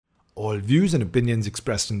All views and opinions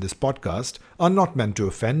expressed in this podcast are not meant to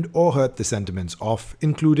offend or hurt the sentiments of,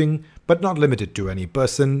 including, but not limited to, any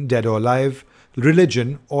person, dead or alive,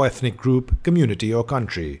 religion or ethnic group, community or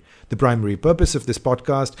country. The primary purpose of this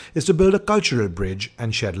podcast is to build a cultural bridge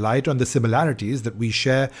and shed light on the similarities that we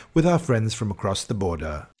share with our friends from across the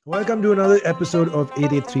border. Welcome to another episode of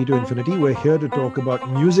 883 to Infinity. We're here to talk about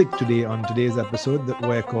music today on today's episode that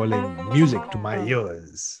we're calling Music to My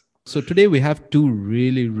Ears. So today we have two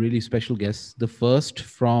really special guests. The first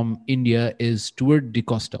from India is Stuart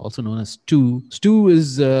DeCosta, also known as Stu. Stu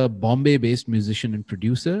is a Bombay-based musician and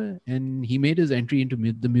producer, and he made his entry into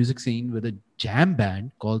the music scene with a jam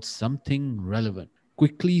band called Something Relevant.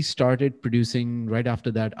 Quickly started producing right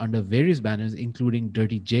after that under various banners, including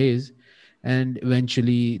Dirty J's, and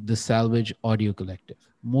eventually the Salvage Audio Collective.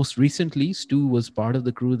 Most recently, Stu was part of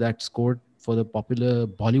the crew that scored for the popular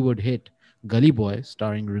Bollywood hit Gully Boy,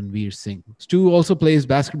 starring Ranveer Singh. Stu also plays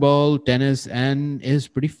basketball, tennis, and is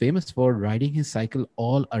pretty famous for riding his cycle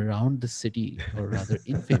all around the city, or rather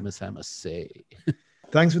infamous, I must say.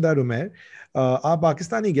 Thanks for that, Umair. Our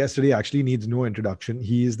Pakistani guest today actually needs no introduction.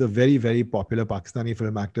 He is the very popular Pakistani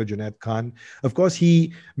film actor Junaid Khan. Of course,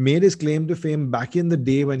 he made his claim to fame back in the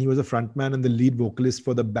day when he was a frontman and the lead vocalist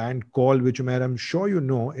for the band Call, which, Umair, I'm sure you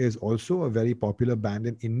know, is also a very popular band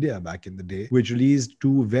in India back in the day, which released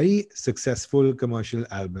two very successful commercial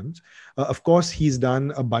albums. Of course, he's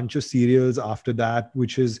done a bunch of serials after that,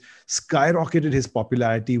 which has skyrocketed his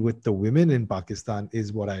popularity with the women in Pakistan,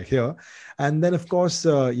 is what I hear. And then, of course,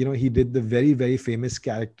 he did the very famous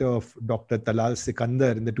character of Dr. Talal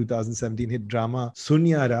Sikandar in the 2017 hit drama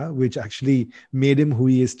Sunyara, which actually made him who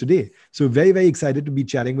he is today. So very excited to be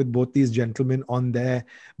chatting with both these gentlemen on their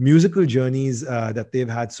musical journeys that they've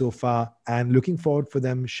had so far, and looking forward for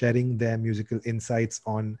them sharing their musical insights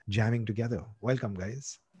on jamming together. Welcome,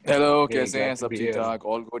 guys. Hello, kaise hain? Sab theek thaak?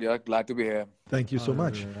 All good, yeah. Glad to be here. Thank you so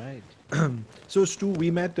much. Right. So, Stu, we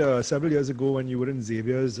met several years ago when you were in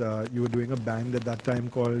Xavier's. You were doing a band at that time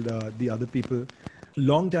called The Other People.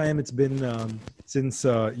 Long time it's been since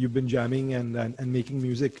you've been jamming and making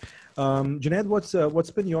music. Junaid, what's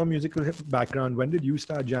been your musical background? When did you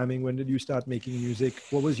start jamming? When did you start making music?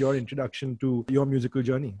 What was your introduction to your musical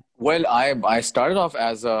journey? Well, I started off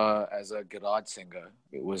as a garage singer.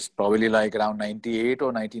 It was probably like around 98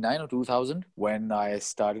 or 99 or 2000 when I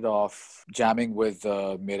started off jamming with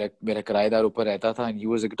mera kiraedar upar rehta tha, and he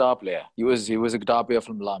was a guitar player. He was a guitar player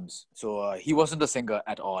from Lums. So he wasn't a singer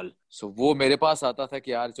at all. So wo mere paas aata tha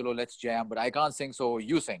ki yaar chalo let's jam, but I can't sing, so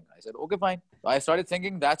you sing. I said okay, fine. I started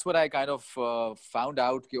singing. That's what I kind of found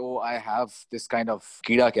out कि I have this kind of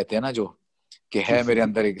कीड़ा कहते हैं ना जो कि है मेरे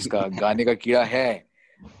अंदर इसका गाने का कीड़ा है.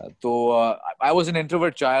 So I was an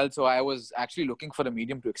introvert child, so I was actually looking for a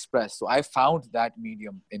medium to express. So I found that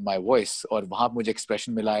medium in my voice, और वहाँ मुझे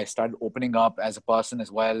expression मिला. I started opening up as a person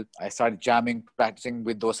as well. I started jamming, practicing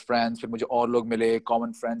with those friends. फिर मुझे और लोग मिले,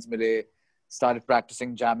 common friends मिले. Started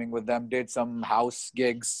practicing jamming with them. Did some house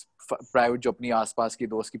gigs. Private जो अपनी आसपास की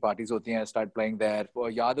दोस्त की पार्टीज होती हैं, स्टार्ट प्लेइंग देयर.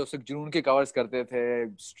 याद है उस वक्त जुनून के कवर्स करते थे,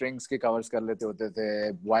 स्ट्रिंग्स के कवर्स कर लेते होते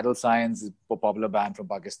थे. Vital science, popular banned from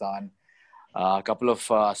Pakistan. Couple of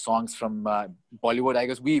songs from Bollywood. I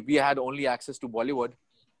guess we had only access to Bollywood,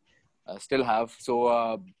 still have. So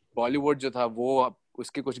Bollywood जो था वो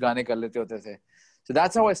उसके कुछ गाने कर लेते होते थे. So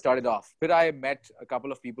that's how I started off. Then I met a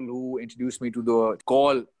couple of people who introduced me to the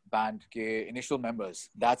Call band के initial members.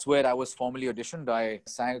 That's where I was formally auditioned. I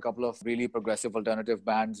sang a couple of really progressive alternative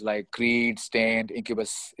bands like Creed, Stained,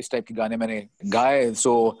 Incubus. इस type के गाने मैंने गाए.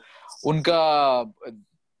 So उनका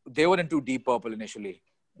they were into Deep Purple initially,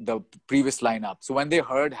 the previous lineup. So when they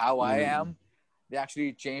heard how I am, they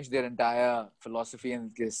actually changed their entire philosophy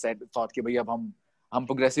and thought कि भाई अब हम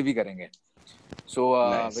progressive ही करेंगे. So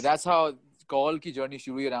nice. But that's how Call की journey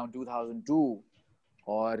शुरू हुई around 2002.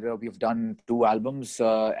 Or we've done 2 albums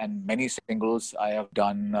and many singles. I have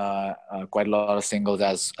done quite a lot of singles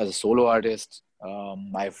as a solo artist.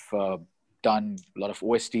 I've done a lot of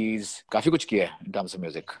OSTs. काफी कुछ किया है in terms of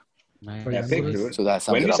music. Epic, dude. So that's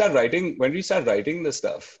when do you start writing the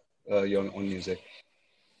stuff your own music?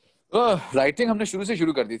 Writing हमने शुरू से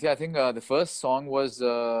शुरू कर दी थी. I think the first song was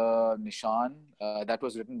Nishan. That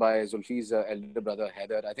was written by Zulfi's elder brother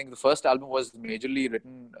Haider. I think the first album was majorly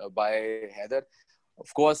written by Haider.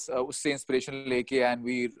 Of course, उससे inspiration लेके,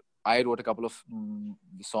 and I wrote a couple of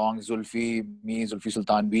songs. Zulfi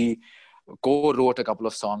Sultan, we co-wrote a couple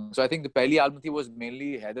of songs. So I think the pehli album was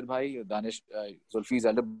mainly Haider bhai, Danish, Zulfi's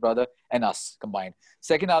elder brother, and us combined.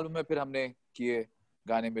 Second album में फिर हमने किए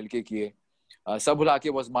गाने मिलके किए. Sab Bhula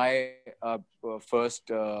Ke was my first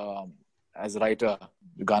as writer.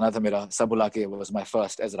 गाना था मेरा Sab Bhula Ke was my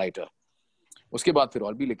first as writer. उसके बाद फिर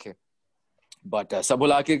और भी लिखे. But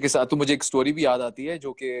Sabulake के साथ तो मुझे एक story भी याद आती है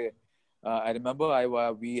जो कि I remember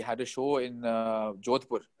we had a show in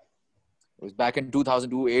Jodhpur. It was back in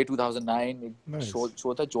 2008, 2009. एक Nice.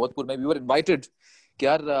 show था जोधपुर में. We were invited. कि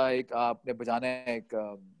यार एक आपने बजाना है एक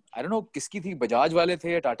I don't know किसकी थी, बजाज वाले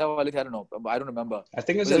थे या टाटा वाले थे, I don't know. I don't remember. I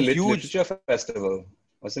think it was It a was a huge- literature festival,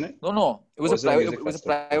 wasn't it? No. It was Was a it a private. music It was a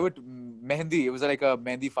festival? private mehendi. It was like a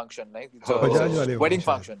mehendi function, like so Oh. Bajaj wale wedding होंगे शायद.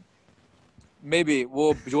 function. Maybe वो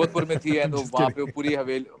जोधपुर में थी and Just वहाँ पे kidding. पूरी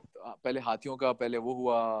हवेली पहले हाथियों का पहले वो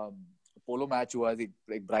हुआ पोलो मैच हुआ थी,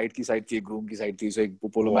 एक ब्राइड की साइड थी एक ग्रूम की साइड थी, सो एक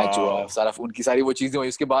पोलो मैच हुआ, Wow. सारा उनकी सारी वो चीजें हुई.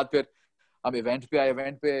 उसके बाद फिर हम इवेंट पे आए.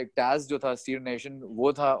 इवेंट पे टैज जो था स्टीर नेशन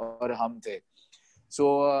वो था और हम थे. सो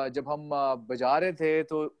जब हम बजा रहे थे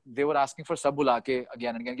तो दे वर आस्किंग फॉर सब बुला के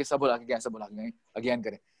अगेन एंड अगेन कि सब बुला के सब बुला के अगेन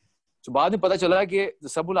करें. सो बाद में पता चला कि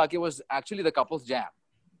सब बुला के was actually the couple's jam.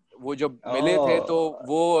 वो जब मिले थे तो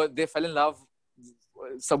वो दे फेल इन लव,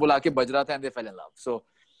 सब बुला के बज रहा था and they fell in love. So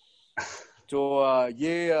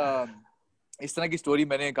ये इस तरह की स्टोरी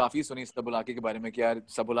मैंने काफी सुनी सब बुला के बारे में कि यार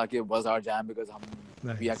सब बुला के वाज आवर जैम बिकॉज़ हम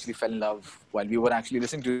we actually fell in love while we were actually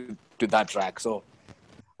listening to that track. So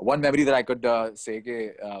one memory that I could say कि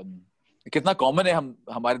कितना कॉमन है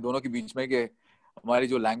हमारे दोनों के बीच में कि हमारी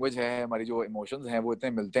जो लैंग्वेज है, हमारी जो इमोशंस हैं वो इतने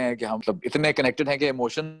मिलते हैं कि हम सब इतने कनेक्टेड हैं कि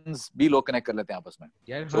इमोशंस भी लोग कनेक्ट कर लेते हैं आपस में.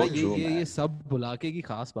 यार So हाँ, true, ये man. सब बुलाके की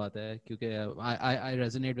खास बात है क्योंकि I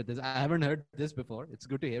resonate with this. I haven't heard this before. It's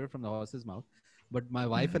good to hear it from the horse's mouth. But my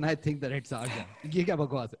wife and I think that it's our jam. ये क्या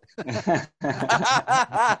बकवास है?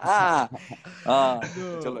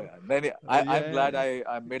 चलो यार. नहीं, I'm glad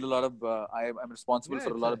I made a lot of I'm responsible Yeah,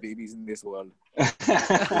 for a lot of babies in this world.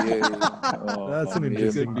 That's an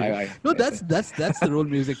interesting deal. No, that's the role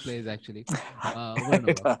music plays actually.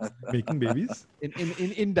 Making babies. In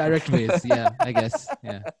indirect ways, yeah, I guess,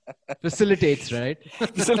 yeah. Facilitates, right?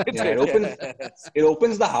 Yeah, it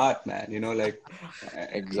opens the heart, man. You know, like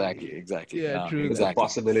Exactly. Yeah, true. the Exactly.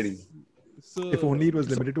 possibility. So If only it was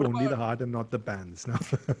limited to only the heart and not the pants. No.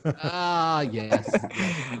 yes.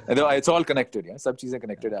 No, it's all connected. Yeah, सब चीजें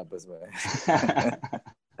connected है आपस में.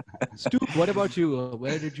 Stu, what about you?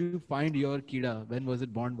 Where did you find your Kida? When was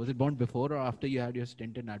it born? Was it born before or after you had your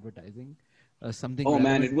stint in advertising? Something. Oh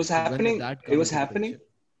man, relevant? it was When did happening. that come It was into the happening picture?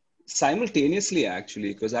 simultaneously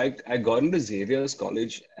actually, because I got into Xavier's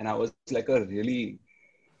college and I was like a really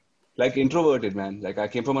like introverted man. Like I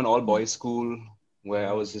came from an all boys school where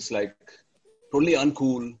I was just like totally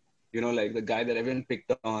uncool. You know, like the guy that everyone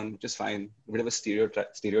picked on, just fine, a bit of a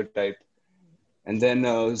stereotype. And then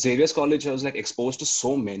Xavier's College, I was like exposed to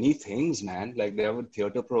so many things, man. Like they have a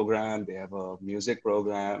theater program, they have a music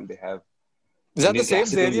program, they have Is that the Indian same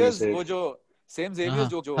classical Xavier's? music. वो जो same Xavier's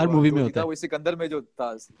जो हर movie में जो होता था है. वो सिकंदर में जो था.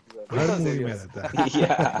 हर movie में रहता है.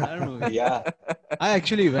 I don't know. yeah. I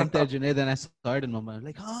actually went there, Junaid, and I saw it in Mumbai. I'm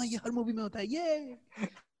like, हाँ, ये हर movie में होता है. Yay!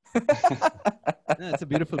 Yeah, it's a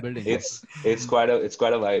beautiful building. It's quite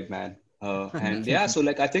a vibe, man. And yeah, so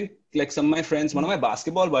like I think like some of my friends, one of my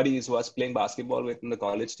basketball buddies who I was playing basketball with in the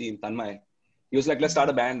college team, Tanmay, he was like, let's start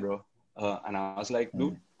a band, bro. And I was like,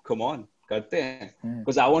 dude, come on, karte hain.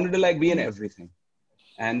 Because I wanted to like be in everything.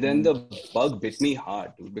 And then the bug bit me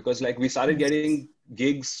hard, dude, because like we started getting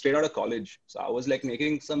gigs straight out of college. So I was like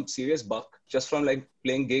making some serious buck just from like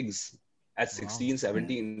playing gigs at 16,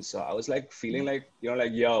 17. So I was like feeling like, you know,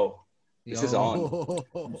 like, yo, this is on.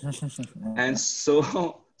 And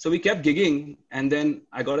so we kept gigging, and then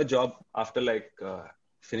I got a job after like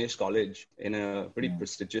finished college in a pretty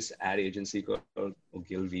prestigious ad agency called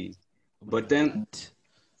Ogilvy. But then,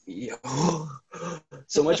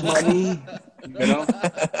 so much money, you know,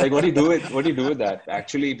 like what do you do with that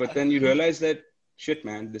actually? But then you realize that shit,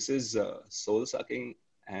 man, this is soul sucking,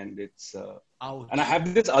 and it's and I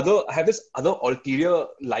have this other ulterior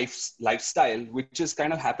lifestyle which is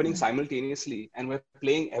kind of happening simultaneously, and we're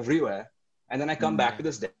playing everywhere. And then I come back to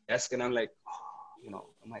this desk and I'm like, oh, you know,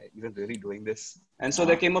 am I even really doing this? And so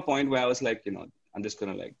there came a point where I was like, you know, I'm just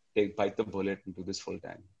gonna like bite the bullet and do this full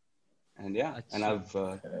time. And yeah, and I've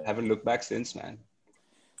haven't looked back since, man.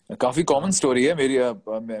 काफी common story है मेरी.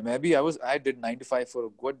 Maybe I did 9 to 5 for a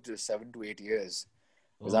good 7 to 8 years.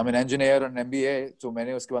 Because I'm an engineer and MBA, so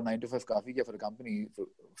मैंने उसके बाद 9 to 5 काफी किया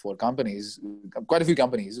for companies, quite a few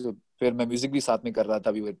companies. So फिर मैं music भी साथ में कर रहा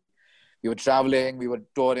था. We were traveling, we were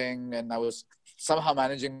touring, and I was somehow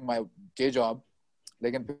managing my day job.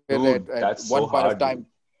 Lekin Dude, at one point of time,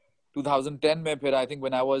 2010 mein phir I think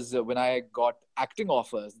when I got acting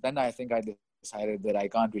offers, then I think I decided that I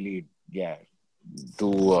can't really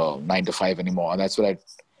do 9 to 5 anymore. And that's when I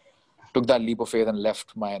took that leap of faith and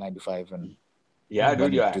left my 9 to 5 and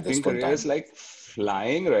dude, your acting career is like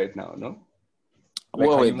flying right now, no? Like,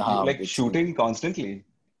 Whoa, like shooting constantly.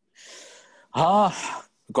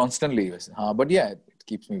 Constantly. But yeah, it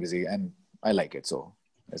keeps me busy and I like it. So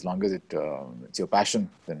as long as it's your passion,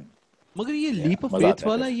 then मगर ये leap of मजा faith आता है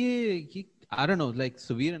वाला फिर. ये I don't know, like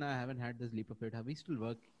Suvir and I haven't had this leap of faith. We still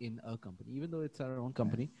work in a company, even though it's our own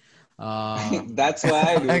company. That's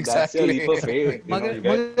why, dude. That's your leap of faith.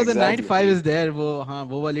 मगर the 9 to 5 is there.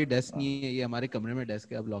 वो वाली desk नहीं है. ये हमारे कमरे में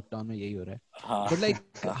desk है. अब lockdown में यही हो रहा है. But like,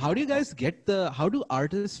 how do you guys how do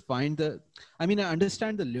artists find I mean, I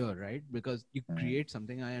understand the lure, right? Because you create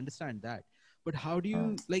something. I understand that. But how do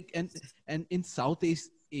you like, and in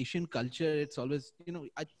Southeast Asian culture, it's always,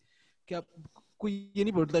 क्या कोई ये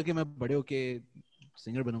नहीं बोलता कि मैं बड़े होके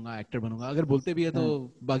singer बनूंगा, एक्टर बनूंगा. अगर बोलते भी है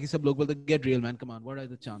तो बाकी सब लोग बोलते get real man, come on, what are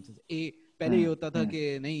the chances. पहले ये होता था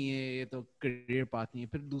कि नहीं ये तो करियर पाथ नहीं है.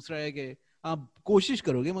 फिर दूसरा है कि आप कोशिश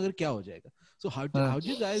करोगे मगर क्या हो जाएगा. So how do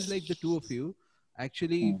you guys, like the two of you,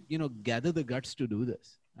 actually gather the guts to do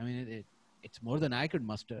this? I mean, it's more than I could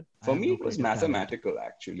muster. For me, it was mathematical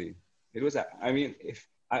actually. It was, I mean, if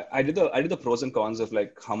I did the pros and cons of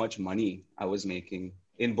like how much money I was making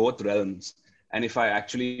in both realms. And if I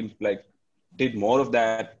actually like did more of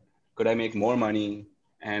that, could I make more money?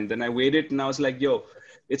 And then I weighed it and I was like, yo,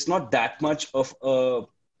 it's not that much of a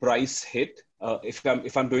price hit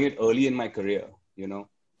if I'm doing it early in my career,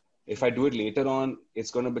 If I do it later on,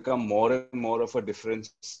 it's going to become more and more of a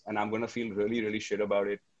difference and I'm going to feel really, really shit about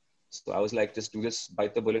it. So I was like, just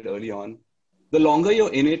bite the bullet early on. The longer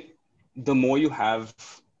you're in it, the more you have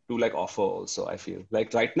to like offer also, I feel.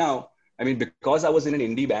 Like right now, I mean, because I was in an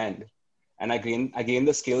indie band and I gained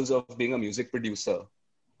the skills of being a music producer,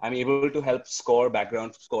 I'm able to help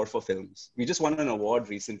background score for films. We just won an award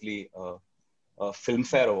recently, a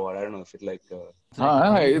Filmfare award. I don't know if it like...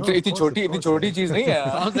 इतनी छोटी चीज नहीं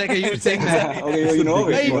है. Sounds like you saying that. Okay, you know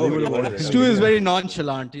it. Stu is very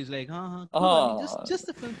nonchalant. He's like, cool, just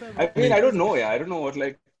the Filmfare award. I mean, I don't know. Yeah, I don't know what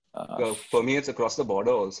like... for me, it's across the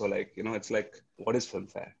border also. Like, it's like, what is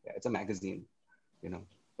Filmfare? Yeah, it's a magazine,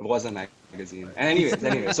 It was a magazine. And anyway,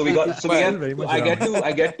 so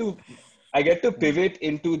I get to pivot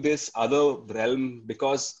into this other realm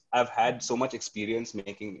because I've had so much experience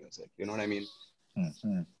making music. You know what I mean?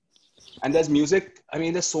 Mm-hmm. And there's music. I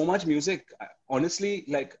mean, there's so much music. Honestly,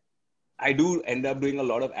 like I do end up doing a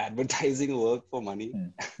lot of advertising work for money.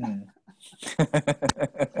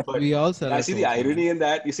 But we also I see the irony in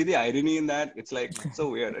that. You see the irony in that? It's like so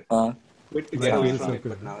weird. Quit to get away from it,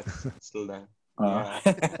 but now it's still there.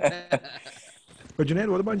 But Junaid,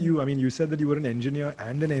 what about you? I mean, you said that you were an engineer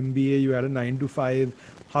and an MBA. You had a 9 to 5.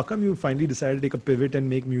 How come you finally decided to take a pivot and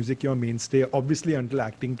make music your mainstay? Obviously, until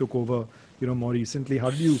acting took over, more recently. How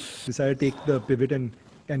did you decide to take the pivot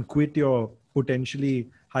and quit your potentially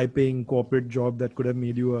high-paying corporate job that could have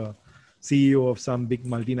made you a CEO of some big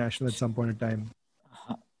multinational at some point in time?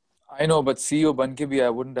 I know, but CEO ban ke bhi I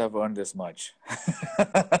wouldn't have earned this much.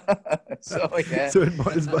 So yeah. So it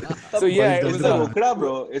boils down. So yeah, it it's was the rokda,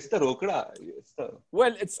 bro. It's the rokda.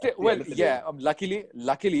 Well, it's still yeah. Luckily,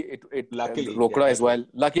 it Luckily, rokda as well.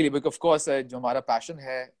 Luckily, because of course, jo hamara passion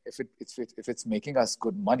hai, if it's making us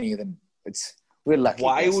good money, then we're lucky.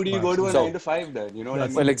 Why would you go to a 9 to 5 then? You know what I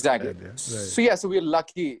mean? Well, exactly. Right. So yeah, so we're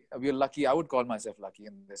lucky. We're lucky. I would call myself lucky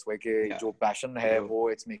in this way. Ke jo passion hai,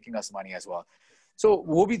 it's making us money as well. So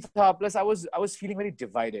wo bhi tha. Plus, I was feeling very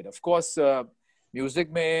divided. Of course,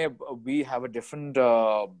 music mein we have a different.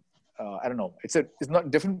 I don't know. It's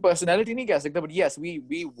not different personality nahi keh sakta, but yes,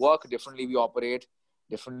 we work differently. We operate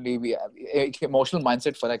differently. We emotional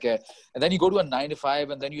mindset farak hai. And then you go to a 9 to 5,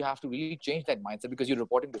 and then you have to really change that mindset because you're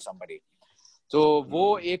reporting to somebody. So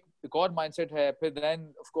वो एक और mindset है. फिर then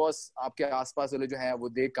of course आपके आसपास वाले जो हैं वो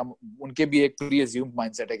उनके भी एक pre-assumed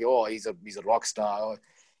mindset है कि oh he's a rock star और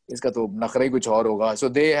इसका तो नखरा ही कुछ और होगा. So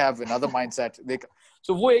they have another mindset.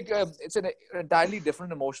 So वो it's an entirely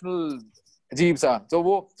different emotional अजीब सा. So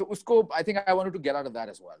उसको I think I wanted to get out of that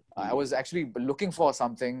as well. I was actually looking for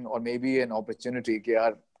something or maybe an opportunity कि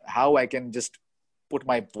यार how I can just put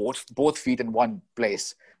my both feet in one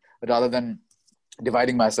place rather than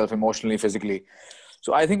dividing myself emotionally, physically.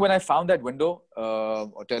 So I think when I found that window,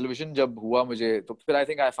 or television jab hua mujhe, to I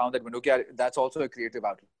think I found that window. That's also a creative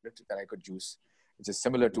outlet that I could use. Which is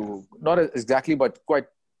similar to, not exactly, but quite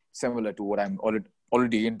similar to what I'm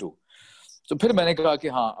already into. So फिर मैंने कहा कि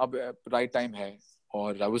हाँ अब right time है.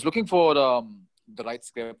 और I was looking for the right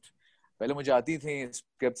script. पहले मुझे आती थी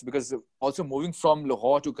scripts because also moving from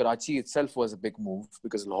Lahore to Karachi itself was a big move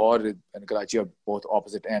because Lahore and Karachi are both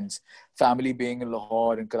opposite ends. Family being in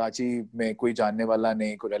Lahore and Karachi में कोई जानने वाला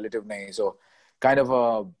नहीं, कोई relative नहीं. So kind of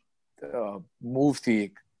a move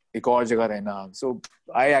थी एक और जगह रहना. So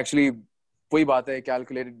I actually वही बात है,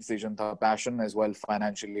 calculated decision था, passion as well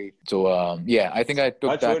financially. So yeah, I think I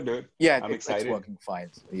took That's that. good, dude. Yeah, I'm excited. it's working fine.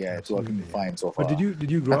 Yeah, it's working Absolutely, yeah. fine so far. But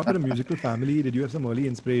did you grow up in a musical family? Did you have some early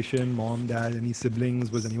inspiration? Mom, dad, any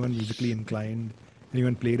siblings? Was anyone musically inclined?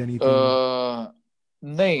 Anyone played anything?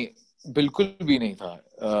 नहीं, बिल्कुल भी नहीं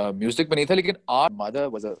था. Music में नहीं था, लेकिन art, mother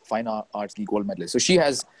was a fine arts की gold medallist, so she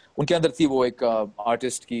has, उनके अंदर थी वो एक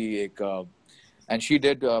आर्टिस्ट की एक, and she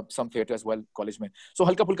did some theatre as well college में. सो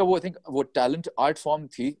हल्का फुल्का वो, आई थिंक वो टैलेंट आर्ट फॉर्म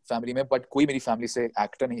थी फैमिली में, बट कोई मेरी फैमिली से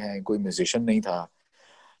एक्टर नहीं है, कोई म्यूजिशियन नहीं था.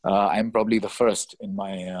 I am probably the first in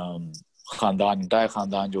my खानदान, एंटायर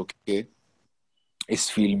खानदान जो कि इस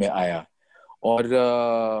फील्ड में आया. और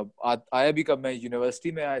आया भी कब, मैं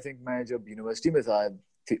यूनिवर्सिटी में, आई थिंक मैं जब यूनिवर्सिटी में था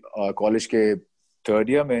कॉलेज के थर्ड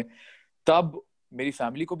ईयर में, तब मेरी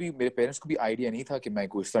फैमिली को भी, मेरे पेरेंट्स को भी आइडिया नहीं था कि मैं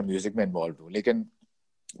कोई इस तरह म्यूजिक में इन्वॉल्व हूँ. लेकिन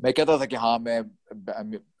मैं कहता था कि हाँ मैं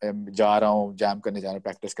जा रहा हूँ, जैम करने जा रहा हूँ,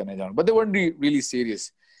 प्रैक्टिस करने जा रहा हूँ, but they weren't really serious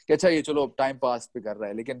कि अच्छा ये चलो टाइम पास पे कर रहा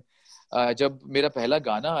है. लेकिन जब मेरा पहला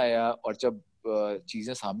गाना आया और जब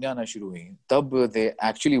चीजें सामने आना शुरू हुई, तब they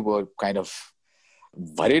actually were kind of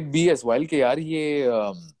worried भी as well कि यार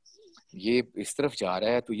ये इस तरफ जा रहा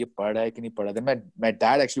है, तो ये पढ़ रहा है कि नहीं पढ़ रहा है. my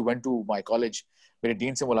dad actually went to my college, मेरे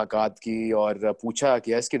डीन से मुलाकात की और पूछा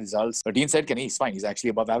कि इसके रिजल्ट्स. डीन said कि नहीं, he's fine, he's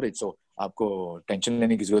actually above average, so आपको टेंशन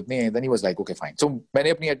लेने की जरूरत नहीं है. then he was like okay fine. so मैंने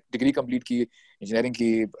अपनी डिग्री कंप्लीट की, इंजीनियरिंग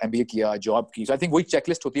की, एमबीए किया, जॉब की. so I think वही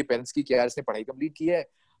चेकलिस्ट होती है पेरेंट्स की कि यार इसने पढ़ाई कंप्लीट की है,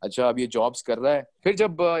 अच्छा अब ये जॉब्स कर रहा है. फिर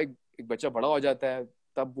जब एक बच्चा बड़ा हो जाता है,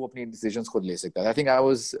 तब वो अपनी डिसीजंस खुद ले सकता है. I think I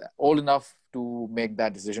was old enough to make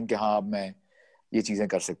that decision कि हाँ अब मैं ये चीजें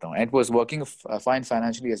कर सकता हूँ. And it was working fine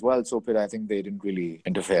financially as well, सो फिर I think they didn't really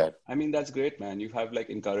interfere. I mean, that's great, man. You have like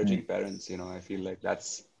encouraging parents, you know. I feel like that's,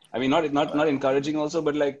 I mean, not encouraging also,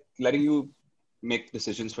 but like letting you make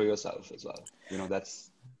decisions for yourself as well. You know, that's.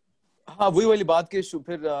 हाँ, वही वाली बात के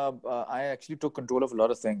फिर I actually took control of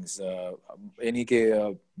lot of things. यानी कि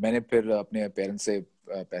मैंने फिर अपने पेरेंट्स से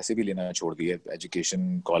पैसे भी लेना छोड़ दिए,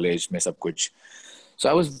 एजुकेशन, कॉलेज में सब कुछ. So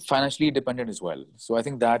I was financially independent as well. So I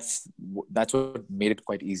think that's what made it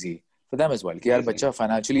quite easy for them as well. कि यार बच्चा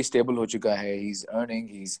financially stable हो चुका है, he's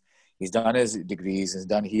earning, he's done his degrees,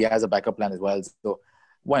 he has a backup plan as well. So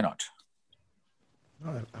why not?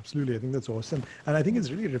 Oh, absolutely. I think that's awesome. And I think it's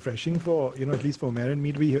really refreshing for, at least for Umair and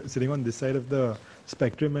me to be sitting on this side of the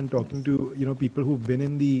spectrum and talking to, people who've been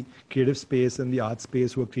in the creative space and the art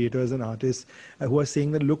space, who are creators and artists, who are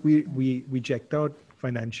saying that, look, we checked out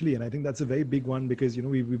financially. And I think that's a very big one because,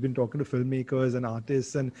 we've been talking to filmmakers and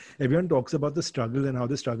artists, and everyone talks about the struggle and how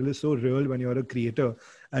the struggle is so real when you're a creator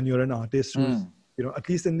and you're an artist who's, at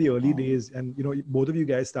least in the early days, and both of you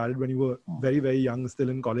guys started when you were very, very young, still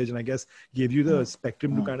in college, and I guess gave you the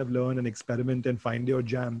spectrum to kind of learn and experiment and find your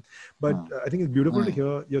jam. But I think it's beautiful to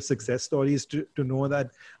hear your success stories, to know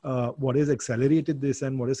that what has accelerated this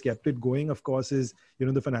and what has kept it going, of course, is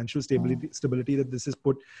the financial stability that this has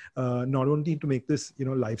put, not only to make this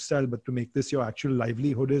lifestyle, but to make this your actual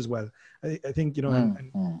livelihood as well. I think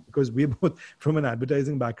and because we're both from an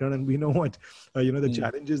advertising background, and we know what the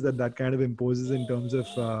challenges that kind of imposes in terms of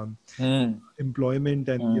employment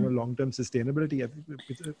and long-term sustainability. I think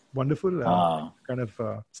it's a wonderful kind of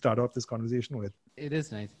start off this conversation with. It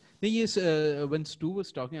is nice. Yes, when Stu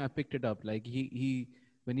was talking, I picked it up. Like he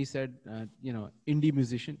when he said indie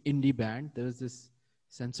musician, indie band, there was this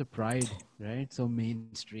sense of pride, right? So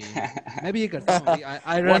mainstream. Maybe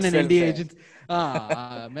I run an indie agency.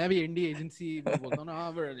 Maybe indie agency.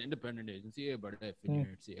 We're an independent agency, but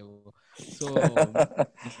affiliates. So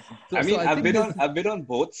I mean, I've been on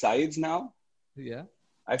both sides now. Yeah.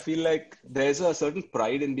 I feel like there's a certain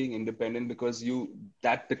pride in being independent because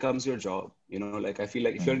that becomes your job. Like I feel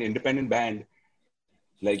like if you're an independent band,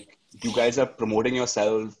 like you guys are promoting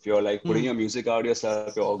yourself, you're like putting your music out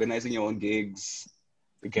yourself, you're organizing your own gigs,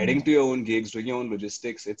 you're getting to your own gigs, doing your own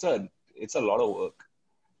logistics. It's a lot of work.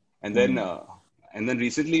 And then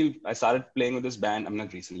recently I started playing with this band.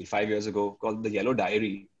 5 years ago, called the Yellow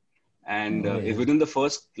Diary. And within the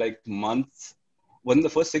first within the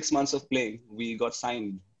first 6 months of playing, we got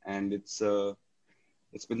signed, and it's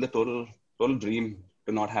been the total dream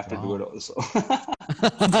to not have to do it also.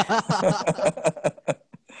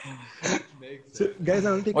 So guys,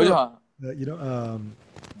 I want to take a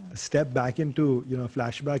step back into,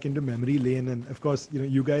 flashback into memory lane. And of course,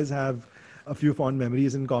 you guys have a few fond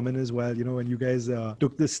memories in common as well. When you guys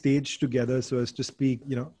took the stage together, so as to speak,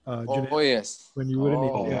 yes. When you were in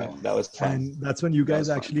India. Man, that was fun. And that's when you guys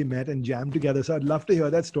actually met and jammed together. So I'd love to hear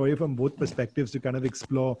that story from both perspectives to kind of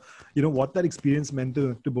explore, what that experience meant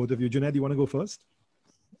to both of you. Junaid, you want to go first?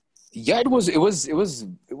 Yeah, it was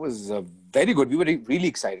very good. We were really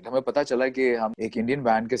excited. हमें पता चला कि हम एक Indian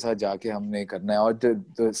band के साथ जाके हमने करना है और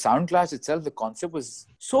the sound clash itself, the concept was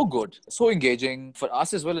so good, so engaging for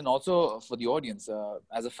us as well and also for the audience.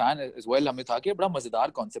 As a fan as well, हमें था कि बड़ा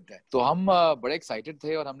मजेदार concept है. तो हम बड़े excited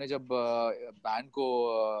थे और हमने जब band को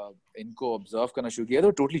इनको observe करना शुरू किया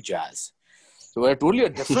तो totally jazz. So we're totally a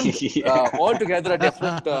different, altogether a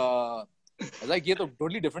different. Like ये तो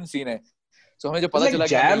totally different scene है. So हमें जब It was पता like चला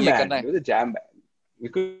कि हमें jam ये band. करना It है. was a jam band. We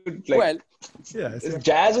could like Well, Yeah.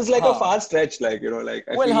 jazz was like a हाँ. far stretch, like like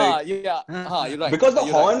I Well, feel हाँ, like you're right. because the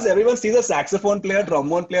You're horns, right. everyone sees a saxophone player,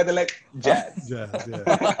 trombone player, they're like jazz. Jazz.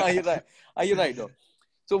 Yeah. You're right. You're right. Though.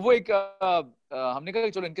 So वो एक हमने कहा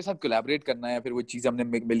चलो इनके साथ collaborate करना है फिर वो चीज़ हमने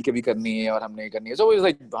मिलके भी करनी है और हमने करनी है. So it was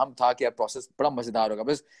like हम था कि प्रोसेस बड़ा मजेदार होगा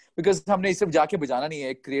बस बिकॉज हमने सिर्फ जाके बजाना नहीं है.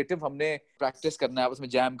 एक क्रिएटिव हमने प्रैक्टिस करना है आपस में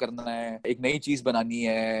जैम करना है एक नई चीज़ बनानी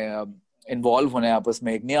है इन्वॉल्व होना है आपस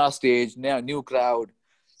में एक नया स्टेज नया न्यू क्राउड.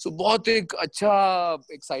 सो बहुत एक अच्छा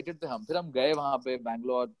एक्साइटेड थे हम. फिर हम गए वहाँ पे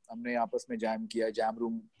बैंगलोर हमने आपस में जैम किया. जैम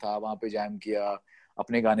रूम था वहाँ पे जैम किया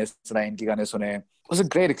अपने गाने सुनाए इनके गाने सुने. It was a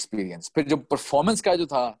great experience. फिर जो परफॉर्मेंस का जो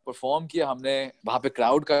था परफॉर्म किया हमने वहाँ पे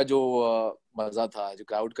क्राउड का जो मजा था जो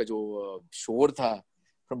क्राउड का जो शोर था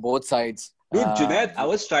from both sides. Dude, Junaid, I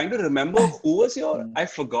was trying to remember who was your. I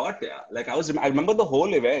forgot. Yeah, like I remember the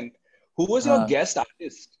whole event. Who was your guest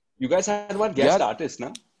artist? You guys had one guest artist, na?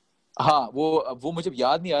 हाँ वो मुझे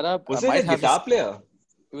याद नहीं आ रहा. Was it a guitar player?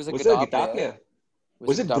 It was a guitar player.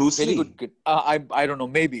 Was it Bruce Lee? I don't know.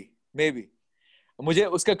 Maybe. मुझे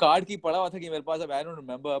उसका card की पड़ा हुआ था कि मेरे पास अब I don't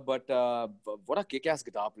remember but what a kick-ass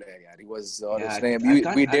guitar player यार he was. और उसने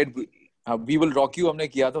We Will Rock You हमने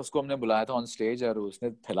किया था उसको हमने बुलाया था on stage और उसने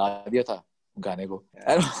फैला दिया था गाने को.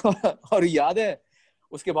 और याद है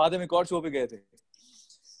उसके बाद हम एक और शो पे गए थे.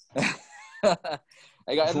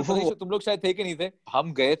 तुम लोग शायद थे कि नहीं थे.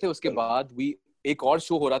 हम गए थे उसके बाद एक और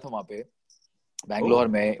शो हो रहा था वहाँ पे बैंगलोर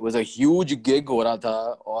में. It was a huge gig हो रहा था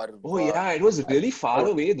और yeah, it was really far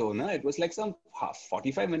away though, na? It was like some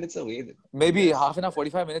 45 minutes away. Maybe half an hour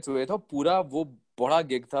 45 minutes away था. पूरा वो बड़ा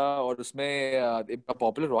गिग था और उसमें एक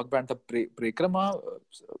पॉपुलर रॉक बैंड था परिक्रमा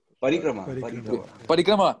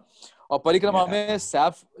और परिक्रमा में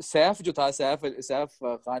सैफ जो था Saif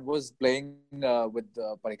Khan was playing with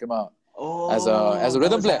परिक्रमा as a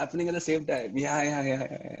rhythm player happening at the same time.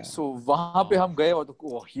 Yeah. So वहाँ पे हम गए और तो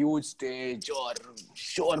huge stage और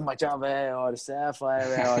शोर मचा हुआ है और सैफ आया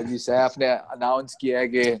हुआ है और जी सैफ ने अनाउंस किया है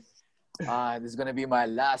कि this is gonna be my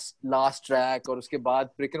last track. और उसके बाद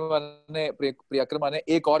परिक्रमा ने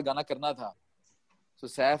एक और गाना करना था. So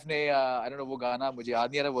सैफ ने I don't know वो गाना मुझे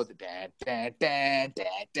याद नहीं आ रहा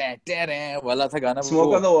वो वाला था गाना.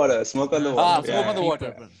 Smoke on the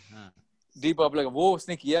Water. Deep Purple वो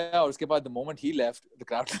उसने किया और उसके बाद the moment he left the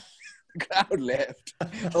crowd left.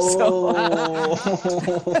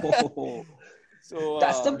 So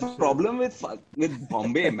that's the problem with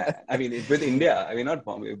Bombay, man. I mean, with India. I mean, not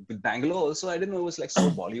Bombay. With Bangalore also, I didn't know it was like so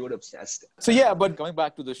Bollywood obsessed. So yeah, but coming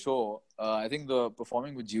back to the show, I think the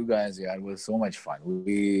performing with you guys, was so much fun.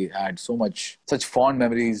 We had such fond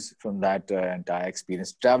memories from that entire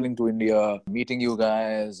experience. Traveling to India, meeting you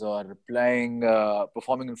guys, or playing,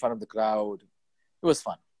 performing in front of the crowd. It was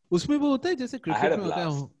fun. उसमें वो होता है जैसे cricket में होता है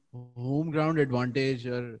home ground advantage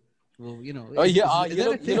और ये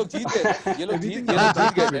लोग जीत गए.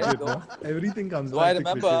 Everything comes back. I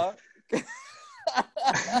remember.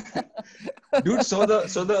 Dude, so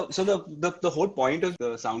the whole point of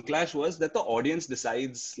the Sound Clash was that the audience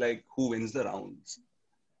decides like who wins the rounds,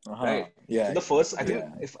 right? Yeah. So the first, I think,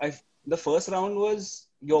 the first round was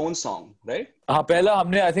your own song, right? हाँ पहला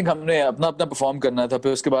हमने अपना perform करना था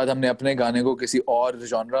फिर उसके बाद हमने अपने गाने को किसी और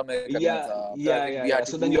जॉनरा में करना था. Yeah.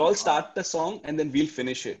 So then you all start the song and then we'll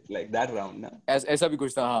finish it like that round, na? ऐसा भी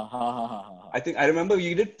कुछ था. हाँ. I think I remember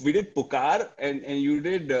we did Pukar and you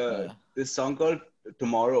did this song called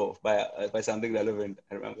Tomorrow by Something Relevant.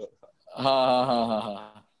 I remember.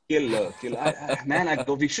 हाँ. Kill. Man, I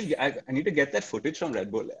need to get that footage from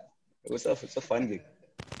Red Bull. Yeah. It's a fun gig.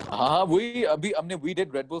 हाँ वही अभी हमने we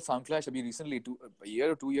did Red Bull Sound Clash अभी recently a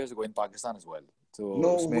year or 2 years ago in Pakistan as well. So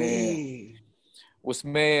no way.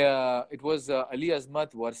 उसमें it was Ali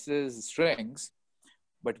Azmat versus Strings,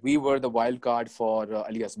 but we were the wild card for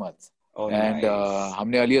Ali Azmat. Oh, and nice.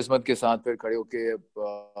 हमने Ali Azmat के साथ फिर खड़े होके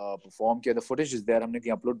perform किया. The footage is there. हमने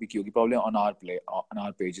कहीं upload भी की होगी probably on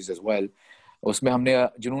our pages as well. उसमें हमने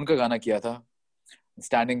जुनून का गाना किया था.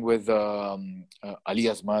 Standing with Ali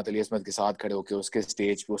Azmat के साथ खड़े होके उसके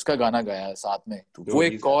स्टेज पे उसका गाना गाया साथ में. तो वो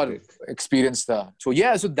एक और experience था. So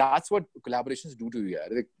yeah, so that's what collaborations do to you.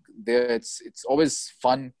 It's always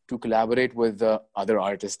fun to collaborate with other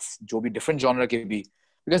artists जो भी different genre के भी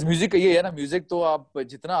Because music ये है ना, music तो आप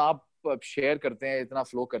जितना आप share करते हैं, इतना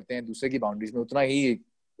flow करते हैं दूसरे की boundaries में, उतना ही एक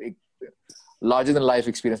larger than life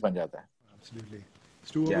experience बन जाता है. Absolutely.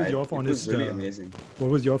 Stu, what Yeah, was your it was fondest? really amazing.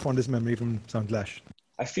 What was your fondest memory from Soundclash?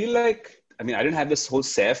 I feel like, I mean, I didn't have this whole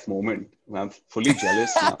Saif moment. I'm fully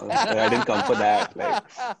jealous now. I didn't come for that. Like,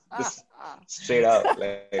 just straight up.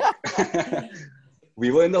 Like, we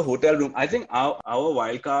were in the hotel room. I think our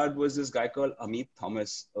wild card was this guy called Amit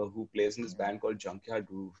Thomas, who plays in this band called Junkyard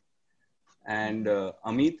Groove. And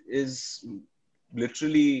Amit is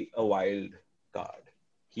literally a wild card.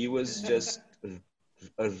 He was just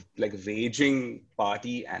a like raging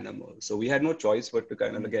party animal. So we had no choice but to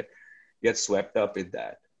kind of get swept up with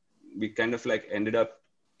that. We kind of like ended up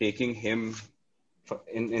taking him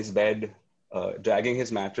in his bed, dragging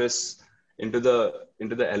his mattress into the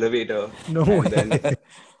elevator, No and way. then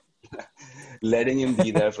letting him be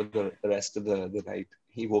there for the rest of the night.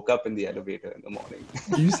 He woke up in the elevator in the morning.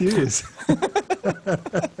 Are you serious?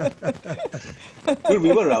 Dude,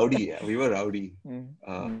 we were rowdy. Yeah. We were rowdy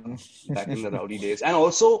back in the rowdy days. And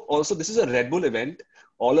also, this is a Red Bull event.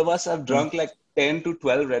 All of us have drunk like 10 to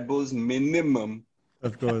 12 Red Bulls minimum.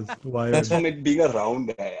 Of course. Why? Just from it being a round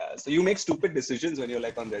day. Yeah. So you make stupid decisions when you're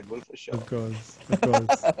like on Red Bull for sure. Of course.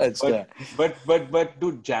 Of course. But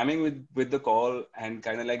dude, jamming with the call and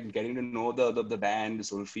kind of like getting to know the band,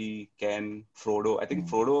 Zulfi, Ken, Frodo. I think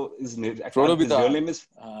Frodo is Frodo his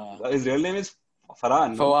real name is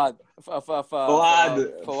Farhan. Fawad. Fawad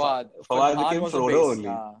became Frodo only.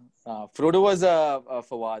 Frodo was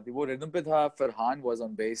Fawad. वो rhythm पे था. Farhan was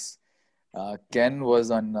on bass. Ken was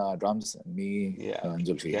on drums. Me, and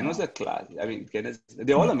Zulfi. Ken was a class. I mean,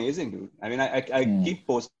 they're all amazing, dude. I mean, I keep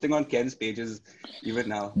posting on Ken's pages even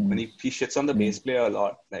now. When he shits on the bass player a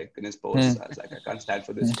lot, like in his posts. I was like, I can't stand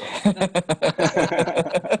for this guy.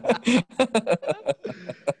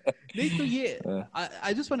 नहीं तो ये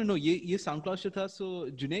I just want to know ये SoundCloud था. So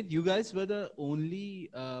Junaid, you guys were the only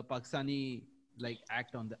Pakistani like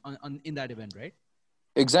act on in that event, right?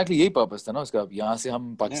 Exactly, यही purpose था ना उसका. यहाँ से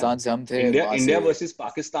हम पाकिस्तान से हम थे. India versus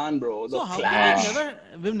Pakistan, bro. The clash.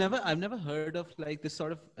 I've never heard of like this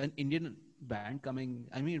sort of an Indian band coming.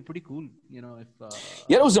 I mean, pretty cool, you know. If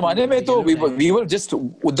यार उस जमाने में तो we were just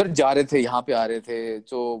उधर जा रहे थे, यहाँ पे आ रहे थे.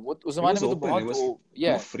 So वो उस जमाने में तो बहुत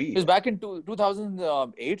it was back in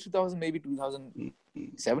 2008, 2000 maybe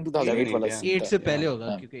 2007, 2008 वाला. 8 से पहले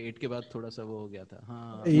होगा क्योंकि 8 के बाद थोड़ा सा वो हो गया था.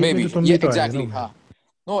 हाँ. Maybe exactly. हाँ.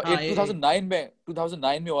 No, 2009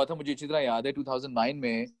 में हुआ था. मुझे अच्छी तरह याद है. 2009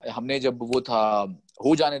 में हमने जब वो था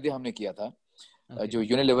हो जाने दे हमने किया था. जो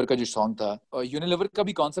यूनिलीवर का जो सॉन्ग था. यूनिलीवर का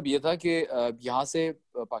भी कॉन्सेप्ट ये था कि यहाँ से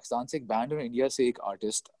पाकिस्तान से एक बैंड और इंडिया से एक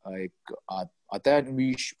आर्टिस्ट एक आता है.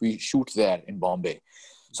 we shoot there in Bombay.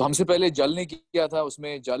 So हमसे पहले जल ने किया था.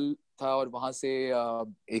 उसमें जल था और वहाँ से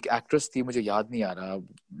एक एक्ट्रेस थी, मुझे याद नहीं आ रहा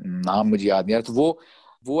नाम, मुझे याद नहीं आ रहा. तो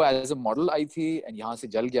वो एज अ मॉडल आई थी एंड यहाँ से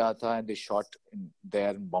जल गया था and they shot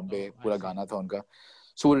there in Bombay. पूरा गाना था उनका.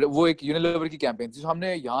 सो वो एक यूनिलीवर की कैंपेन थी.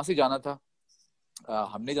 हमने यहाँ से जाना था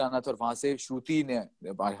और वहाँ से श्रुति ने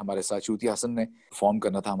हमारे साथ, श्रुति हसन ने परफॉर्म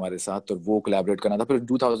करना था हमारे साथ और वो कोलैबोरेट करना था. फिर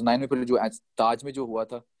 2009 में फिर जो ताज में जो हुआ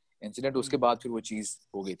था इंसिडेंट, उसके बाद फिर वो चीज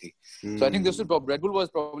हो गई थी. So I think this Red Bull was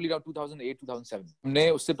probably around 2008 2007. हमने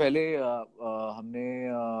उससे पहले हमने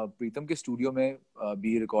प्रीतम के स्टूडियो में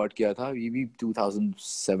भी रिकॉर्ड किया था. ये भी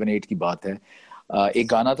 2007-8 की बात है. एक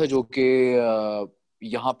गाना था जो कि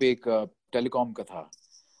यहाँ पे एक टेलीकॉम का था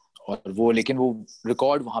और वो लेकिन वो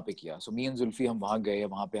रिकॉर्ड वहाँ पे किया. सो मी एंड जुल्फी हम वहाँ गए.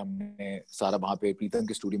 वहाँ पे हमने सारा वहाँ पे प्रीतम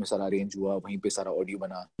के स्टूडियो में सारा अरेंज हुआ. वहीं पे सारा ऑडियो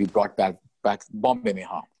बना. वी ब्रॉट बैक बॉम्बे में.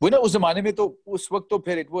 हाँ वो ना उस जमाने में तो उस वक्त तो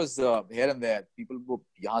फिर it was here and there. People वो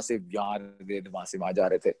यहाँ से यहाँ रहे थे, वहाँ से वहाँ जा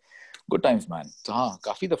रहे थे. Good times man. तो हाँ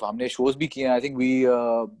काफी दफा हमने शोज भी किए. I think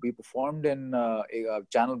we performed in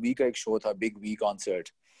channel V का एक शो था, big V concert.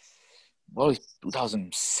 well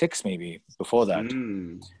 2006 maybe before that.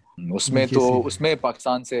 उसमें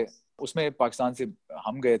पाकिस्तान से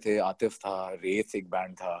हम गए थे. आतिफ था, रेत एक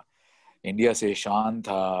बैंड था, इंडिया से शान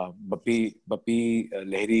था, बप्पी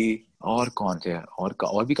लहरी और कौन थे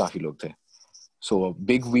और भी काफी लोग थे. सो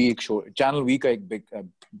बिग वी एक शो, चैनल वी का एक बिग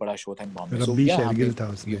बड़ा शो था इन बॉम्बे. सो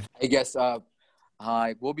आई गेस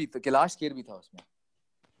हाँ वो भी कैलाश खेर भी था उसमें.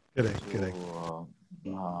 Correct.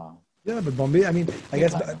 Yeah, but Bombay, I mean, I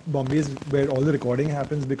guess Bombay is where all the recording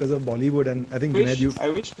happens because of Bollywood, and I think I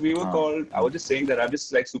wish we were called. I was just saying that I'm just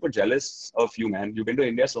like super jealous of you, man. You've been to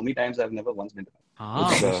India so many times. I've never once been to.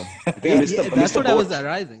 That's what I was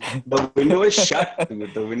arising. The window is shut.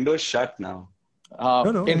 The window is shut now.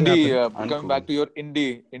 No, indie. Coming back to your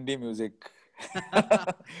indie music.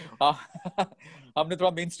 हमने थोड़ा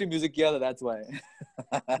main stream music किया था, that's why.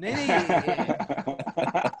 नहीं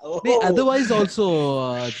Otherwise, also,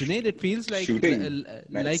 Junaid, it feels like, Shooting.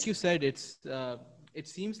 like Nice. you said, it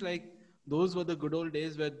seems like those were the good old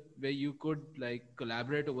days where you could like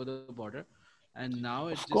collaborate over the border, and now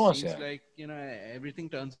it Of just course, seems yeah. like everything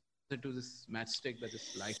turns into this matchstick that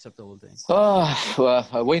just lights up the whole thing.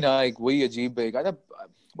 वही ना एक वही अजीब एक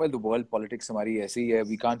well the world politics हमारी ऐसी है,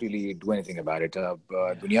 we can't really do anything about it.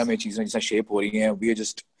 दुनिया में चीजें जैसा shape हो रही हैं, we are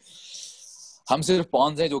just हम सिर्फ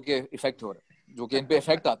pawns हैं जो कि इफेक्ट हो रहे हैं, जो कि इन पे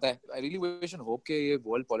इफेक्ट आता है. I really wish and hope कि ये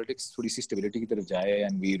world politics थोड़ी सी stability की तरफ जाए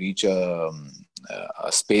and we reach a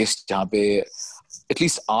space जहाँ पे at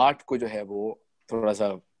least art को जो है वो थोड़ा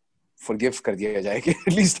सा forgive कर दिया जाए कि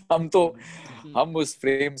at least हम उस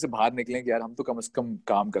फ्रेम से बाहर निकलें कि यार हम तो कम से कम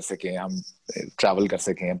काम कर सकें, हम ट्रैवल कर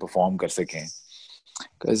सकें, परफॉर्म कर सकें.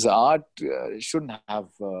 Because art shouldn't have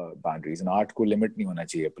boundaries, and art को limit नहीं होना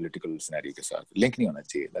चाहिए political scenario के साथ, link नहीं होना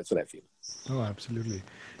चाहिए. That's what I feel. Oh, absolutely.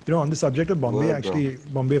 On the subject of Bombay, Word, actually,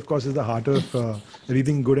 Bombay, of course, is the heart of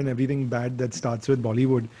everything good and everything bad that starts with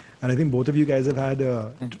Bollywood. And I think both of you guys have had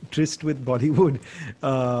a tryst with Bollywood.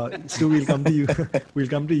 Stu, we'll come to you. We'll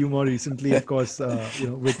come to you more recently, of course,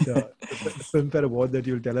 with the Filmfare Award that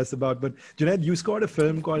you'll tell us about. But Junaid, you scored a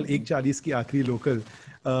film called Ek Chalis Ki Aakhri Local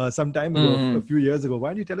some time ago, a few years ago. Why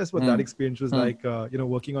don't you tell us what that experience was like?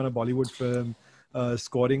 Working on a Bollywood film,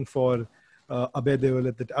 scoring for Abhay Deol,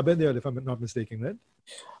 if I'm not mistaken, right?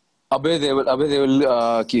 अबे देवल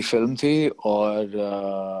की film थी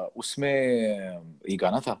और उसमें ये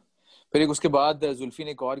गाना था. फिर एक उसके बाद जुल्फी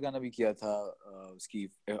ने एक और गाना भी किया था उसकी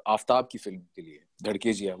आफ्ताब की फिल्म के लिए,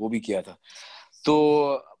 धड़के जिया, वो भी किया था. तो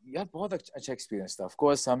यार बहुत अच्छा एक्सपीरियंस था. ऑफ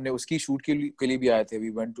कोर्स हमने उसकी शूट के लिए भी आए थे.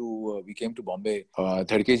 वी केम टू बॉम्बे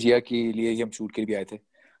धड़के जिया के लिए ही हम शूट के लिए भी आए थे.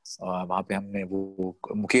 वहाँ पे हमने वो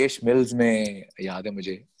मुकेश मिल्स में, याद है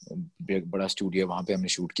मुझे, एक बड़ा स्टूडियो, वहाँ पे हमने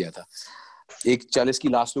शूट किया था. एक 40 की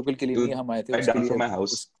लास्ट लोकल के लिए नहीं हम आए थे right down from my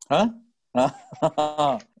house. हाँ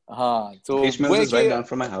तो Mukesh Mills is right down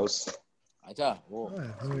from my house. अच्छा वो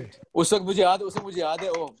उस वक्त मुझे याद है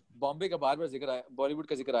वो बॉम्बे का बार जिक्र आया, बॉलीवुड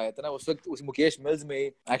का जिक्र आया था ना उस वक्त. उस मुकेश मिल्स में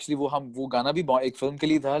एक्चुअली वो गाना भी एक फिल्म के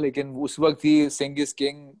लिए था, लेकिन उस वक्त ही सिंग इज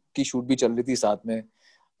किंग की शूट भी चल रही थी साथ में.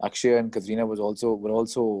 Akshay and Katrina were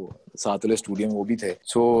also साथ वाले स्टूडियो में वो भी थे.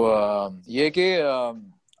 सो ये कि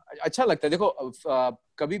अच्छा लगता है. देखो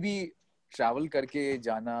कभी भी ट्रैवल करके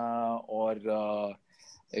जाना और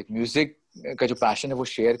एक म्यूजिक का जो पैशन है वो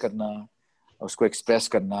शेयर करना, उसको एक्सप्रेस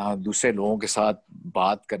करना, दूसरे लोगों के साथ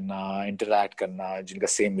बात करना, इंटरैक्ट करना जिनका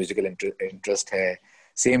सेम म्यूजिकल इंटरेस्ट है,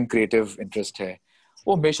 सेम क्रिएटिव इंटरेस्ट है,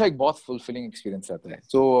 वो हमेशा एक बहुत फुलफिलिंग एक्सपीरियंस रहता है.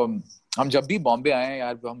 तो हम जब भी बॉम्बे आए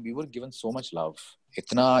यार, we were given so much love,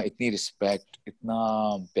 इतनी रिस्पेक्ट, इतना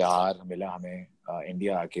प्यार मिला हमें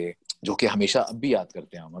इंडिया आके, जो कि हमेशा अब भी याद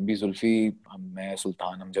करते हैं. हम भी जुल्फी, मैं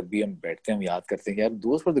सुल्तान, हम जब भी हम बैठते हैं हम याद करते हैं यार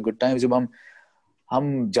दोस्त फॉर द गुड टाइम्स, जब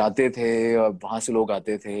हम जाते थे और वहां से लोग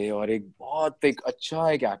आते थे और एक अच्छा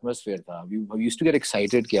एक एटमॉस्फेयर था. We used to get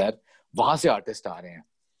excited कि यार वहां से आर्टिस्ट आ रहे हैं,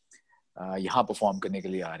 यहाँ परफॉर्म करने के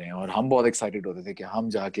लिए आ रहे हैं, और हम बहुत एक्साइटेड होते थे कि हम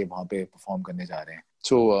जाके वहां पे परफॉर्म करने जा रहे हैं.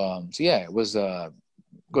 So yeah, it was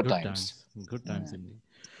good times. Good times indeed.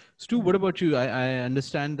 Stu, what about you? I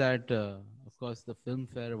understand that of course the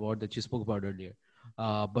Filmfare Award that you spoke about earlier,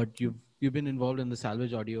 but you've been involved in the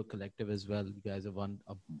Salvage Audio Collective as well. You guys have won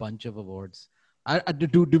a bunch of awards.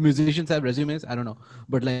 Do musicians have resumes? I don't know,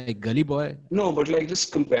 but like Gully Boy. No, but like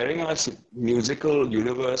just comparing our musical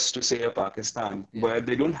universe to say a Pakistan, where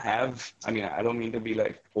they don't have. I mean, I don't mean to be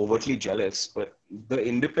like overtly jealous, but the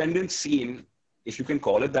independent scene, if you can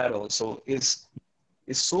call it that, also is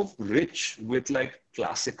so rich with like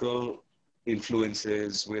classical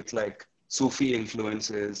influences, with like Sufi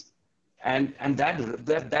influences, and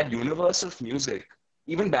that universe of music,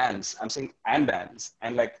 even bands. I'm saying and bands,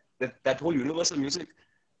 and like. That whole universe of music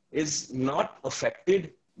is not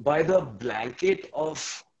affected by the blanket of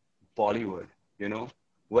Bollywood,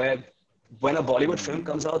 where when a Bollywood film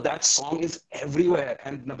comes out, that song is everywhere.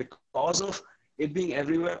 And because of it being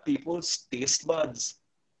everywhere, people's taste buds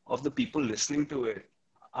of the people listening to it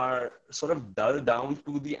are sort of dulled down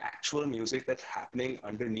to the actual music that's happening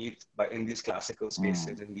underneath in these classical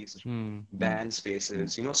spaces, in these band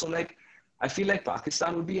spaces, So like, I feel like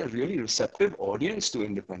Pakistan would be a really receptive audience to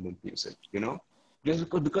independent music,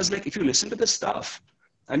 because like if you listen to the stuff,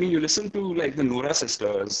 I mean, you listen to like the Noora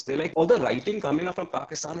sisters, they like all the writing coming up from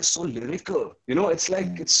Pakistan is so lyrical, it's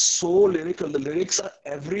like it's so lyrical. The lyrics are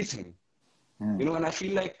everything, and I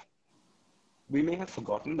feel like we may have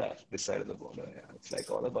forgotten that this side of the border. Yeah. It's like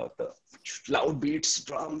all about the loud beats,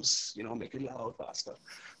 drums, make it loud, faster.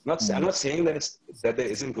 I'm not saying that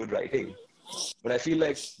there isn't good writing. But I feel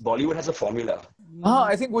like Bollywood has a formula हाँ,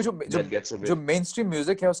 I think वो that gets a bit. जो mainstream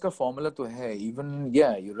music है उसका formula तो है. Even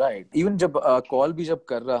yeah, you're right. Even जब call भी जब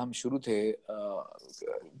कर रहा हम शुरू थे,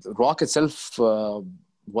 rock itself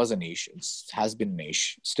was a niche. It has been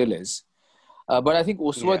niche, still is. But I think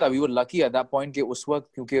उस वक्त we were lucky at that point कि उस वक्त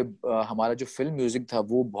क्योंकि हमारा जो film music था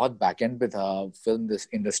वो बहुत back end पे था. Film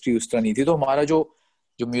industry उस तरह नहीं थी, तो हमारा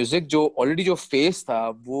जो म्यूजिक जो ऑलरेडी जो फेस था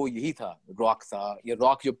वो यही था, रॉक था. ये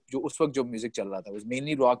रॉक जो उस वक्त जो म्यूजिक चल रहा था was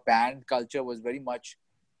mainly rock. Band culture was very much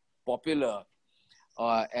popular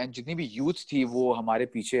and जितनी भी यूथ थी वो हमारे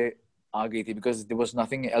पीछे आ गई थी because there was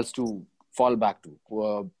nothing else to fall back to.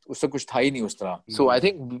 उससे कुछ था ही नहीं उस तरह. So I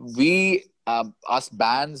think we us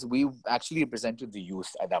bands we actually represented the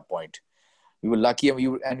youth at that point. We were lucky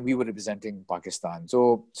and we were representing Pakistan.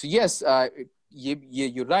 So yes, ये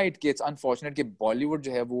you're right कि it's unfortunate कि Bollywood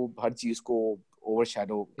जो है वो हर चीज को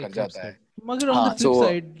overshadow कर जाता है. मगर on the flip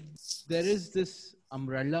side, there is this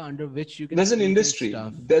umbrella under which you can. There's an industry.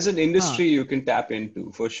 There's an industry you can tap into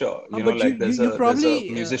for sure. You know, like there's a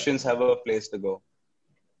musicians have a place to go.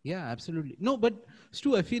 Yeah, absolutely. No, but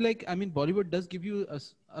Stu, I feel like, I mean, Bollywood does give you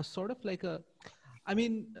a sort of like a, I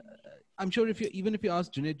mean, I'm sure even if you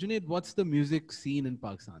ask Junaid, what's the music scene in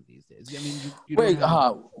Pakistan these days? I mean, you don't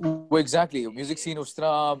have... well, exactly. Music scene us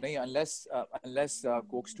tarah nahi, unless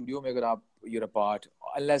Coke Studio mein agar you're a part,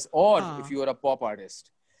 if you are a pop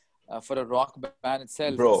artist. For a rock band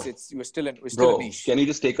itself, bro, we're still a niche. Can you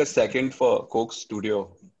just take a second for Coke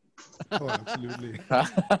Studio? Oh, absolutely.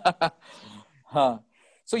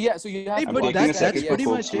 So yeah, so you have. Hey, but that's pretty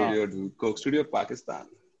much Studio, dude. Coke Studio, Pakistan.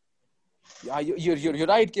 Yeah, you're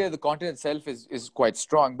right. The content itself is quite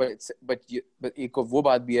strong, but एक वो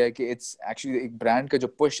बात भी है कि it's actually एक brand का जो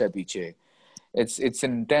push है पीछे, it's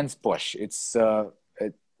an intense push.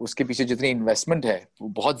 उसके पीछे जितनी इन्वेस्टमेंट है वो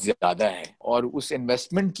बहुत ज्यादा है और उस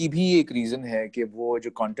इन्वेस्टमेंट की भी एक रीजन है कि वो जो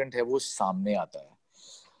कंटेंट है वो सामने आता है.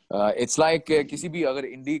 इट्स लाइक किसी भी अगर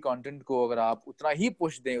इंडी कंटेंट को अगर आप उतना ही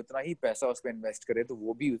पुश दें, उतना ही पैसा उस पर इन्वेस्ट करें तो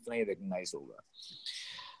वो भी उतना ही रिकॉग्नाइज होगा.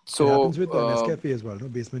 So it happens with Nescafe as well, no?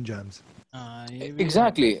 Basement Jams.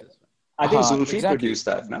 Exactly. I think Zulfi produced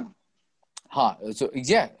that, no? हाँ, so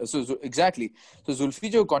exactly. So Zulfi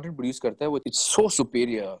जो content produce करता है वो it's so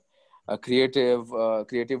superior,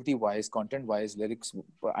 creativity wise, content wise, lyrics,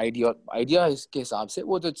 idea के हिसाब से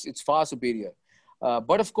वो तो it's far superior.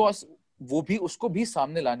 But of course वो भी उसको भी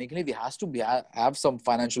सामने लाने के लिए there has to have some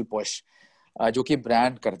financial push जो कि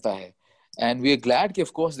brand करता है. And we are glad कि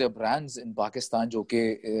of course there are brands in Pakistan जो कि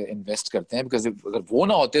invest करते हैं because अगर वो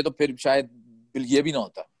ना होते तो फिर शायद ये भी ना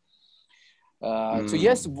होता. So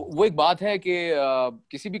yes, वो एक बात है कि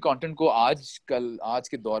किसी भी content को आज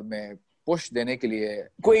के दौर में push देने के लिए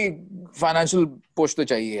कोई financial push तो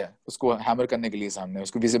चाहिए है उसको hammer करने के लिए सामने,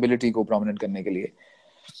 उसको visibility को prominent करने के लिए.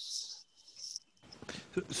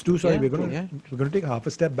 So, Stu, sorry, we're going to take half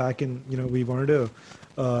a step back, and we wanted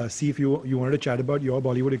to see if you wanted to chat about your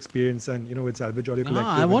Bollywood experience, and with Salvage Audio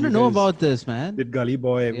Collective. I want to know about this, man. With Gully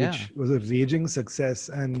Boy, which was a raging success,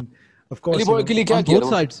 and of course,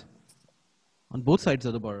 on both sides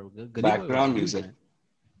of the border. Background music.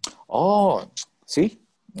 Oh, see,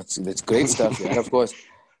 that's great stuff. Yeah, of course.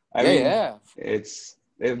 I mean,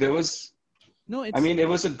 there was. No, I mean, it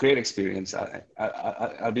was a great experience.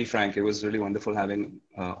 I'll be frank. It was really wonderful having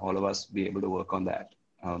all of us be able to work on that.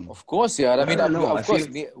 Of course, yeah. I mean, of course,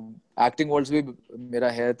 acting world से भी मेरा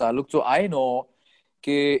है ताल्लुक. So I know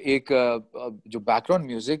कि एक जो background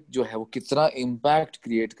music जो है वो कितना impact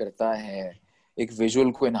create करता है एक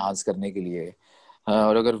visual को enhance करने के लिए.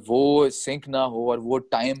 और अगर वो sync ना हो और वो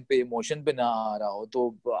time पे emotion पे ना आ रहा हो तो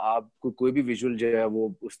आपको कोई भी visual जो है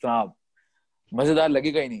वो उस तरह मजेदार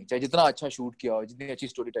लगेगा ही नहीं, चाहे जितना अच्छा शूट किया हो, जितनी अच्छी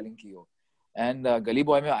स्टोरी टेलिंग की हो. एंड गली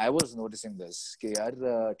बॉय में आई वाज नोटिसिंग दिस कि यार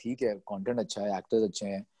ठीक है, कंटेंट अच्छा है, एक्टर्स अच्छे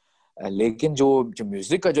हैं, लेकिन जो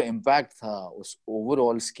म्यूजिक का जो इम्पैक्ट था उस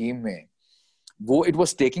ओवरऑल स्कीम में वो it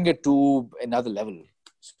was taking it to another level.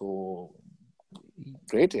 So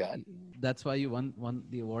great, yeah. That's why you won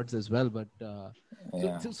the awards as well. But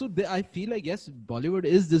I feel like yes, Bollywood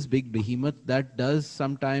is this big behemoth that does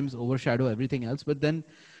sometimes overshadow everything else, but then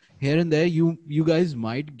here and there, you guys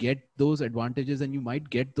might get those advantages and you might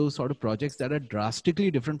get those sort of projects that are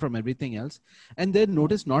drastically different from everything else. And they're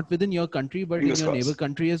noticed not within your country, but in your neighbor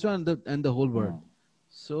country as well, and the whole world.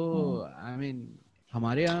 So, I mean,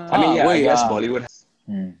 I guess Bollywood,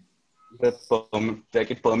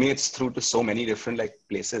 it permeates through to so many different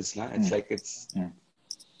places. Nah? It's like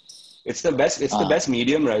it's the best. It's the best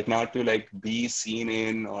medium right now to be seen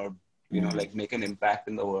in or make an impact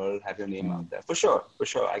in the world, have your name out there. For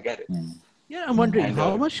sure, I get it. Yeah, I'm wondering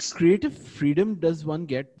how much creative freedom does one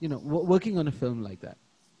get, working on a film like that?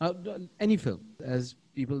 Any film, as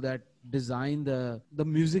people that design the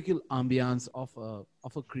musical ambiance of a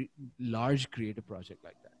large creative project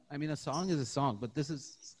like that. I mean, a song is a song, but this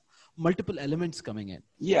is multiple elements coming in.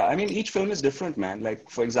 Yeah, I mean, each film is different, man. Like,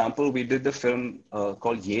 for example, we did the film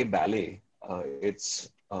called Ye Ballet. It's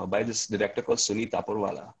by this director called Sunit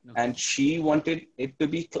Tapurwala. Okay. And she wanted it to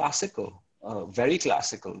be classical, very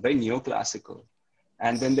classical, very neoclassical.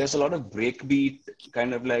 And then there's a lot of breakbeat,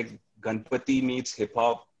 kind of like Ganpati meets hip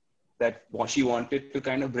hop, that she wanted to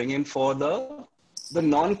kind of bring in for the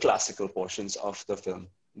non-classical portions of the film,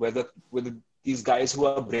 where these guys who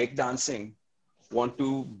are breakdancing want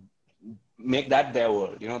to make that their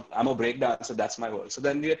world. You know, I'm a breakdancer, that's my world. So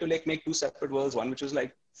then we had to like make two separate worlds, one which was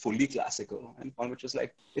like fully classical and one which was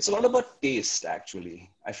like, it's a lot about taste actually.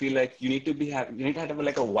 I feel like you need to have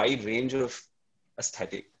like a wide range of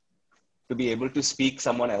aesthetic to be able to speak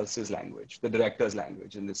someone else's language, the director's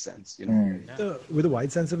language in this sense, you know. With a wide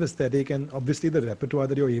sense of aesthetic and obviously the repertoire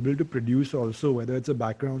that you're able to produce also, whether it's a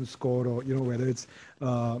background score or, you know, whether it's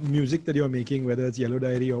music that you're making, whether it's Yellow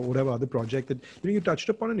Diary or whatever other project that, you know, you touched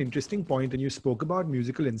upon an interesting point and you spoke about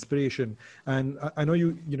musical inspiration. And I know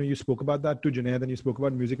you spoke about that to Junaid, and you spoke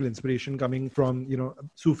about musical inspiration coming from, you know,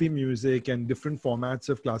 Sufi music and different formats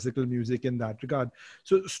of classical music in that regard.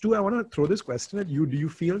 So Stu, I want to throw this question at you. Do you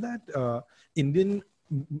feel that Indian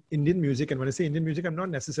music, and when I say Indian music, I'm not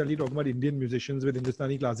necessarily talking about Indian musicians with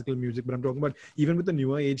Hindustani classical music, but I'm talking about even with the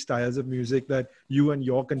newer age styles of music that you and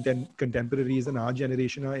your contemporaries and our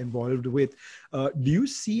generation are involved with. Do you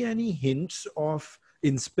see any hints of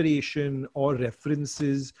inspiration or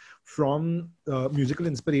references from musical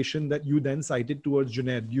inspiration that you then cited towards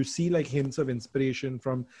Junaid? Do you see like hints of inspiration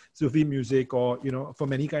from Sufi music or, you know,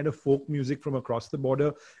 from any kind of folk music from across the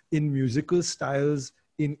border in musical styles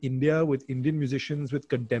in India with Indian musicians with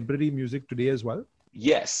contemporary music today as well?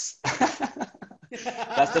 Yes.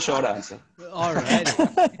 That's the short answer. All right.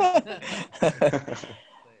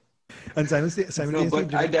 And simultaneously, no,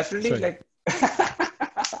 but I definitely like.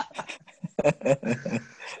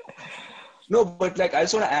 No, but like I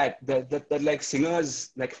just want to add that like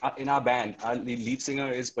singers, like in our band, our lead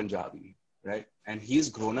singer is Punjabi, right? And he's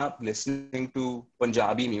grown up listening to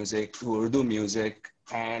Punjabi music, to Urdu music,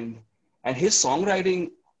 and his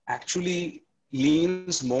songwriting actually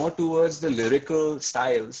leans more towards the lyrical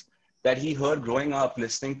styles that he heard growing up,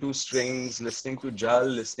 listening to Strings, listening to Jal,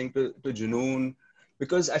 listening to Junoon,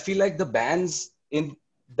 because I feel like the bands in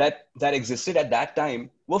that existed at that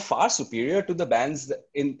time were far superior to the bands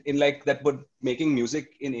in like that were making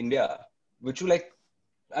music in India, which were like,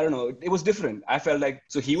 I don't know, it was different. I felt like,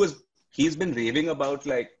 so he's been raving about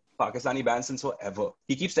like Pakistani bands since forever.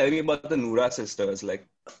 He keeps telling me about the Noora sisters. Like,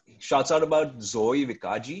 shouts out about Zoe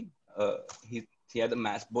Vikaji. He had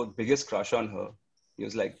the biggest crush on her. He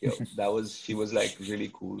was like, yo, she was like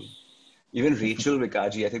really cool. Even Rachel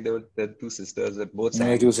Vikaji, I think they were the two sisters that both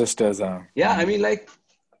sang. Two sisters. Yeah, I mean, like,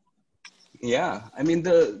 yeah, I mean,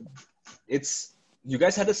 you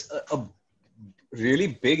guys had a really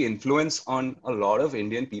big influence on a lot of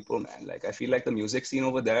Indian people, man. Like, I feel like the music scene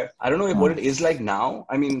over there, I don't know what it is like now.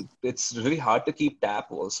 I mean, it's really hard to keep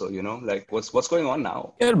tap also, you know, like what's going on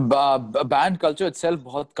now? Yeah, band culture itself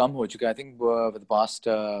बहुत कम हो चुका है. I think for the past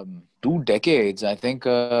 2 decades, I think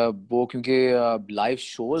वो क्योंकि live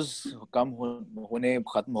shows कम होने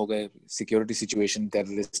खत्म हो गए, security situation,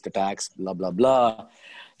 terrorist attacks, blah blah blah.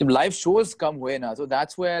 जब live shows कम हुए ना, so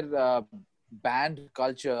that's where band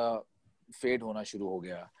culture fade होना शुरू हो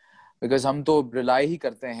गया, because हम तो rely ही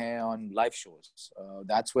करते हैं on live shows.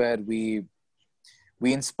 That's where we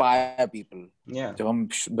inspire people. Yeah. जब हम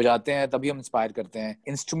बजाते हैं तभी हम inspire करते हैं.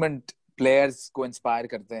 Instrument players को inspire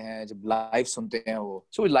करते हैं जब live सुनते हैं वो.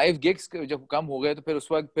 So live gigs जब कम हो गए तो फिर उस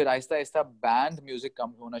वक्त फिर आहिस्ता आहिस्ता band music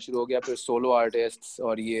कम होना शुरू हो गया, फिर solo artists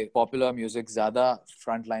और ये popular music ज़्यादा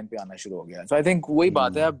front line पे आना शुरू हो गया. So I think वही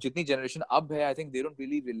बात है, अब जितनी generation अब है, I think they don't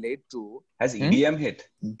really relate to. Has EDM hit?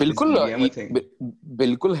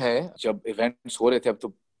 बिल्कुल है. जब events हो रहे थे अब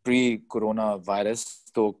तो pre-corona virus,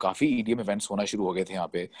 तो काफी EDM events होना शुरू हो गए थे यहाँ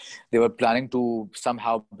पे. They were planning to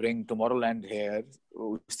somehow bring Tomorrowland here.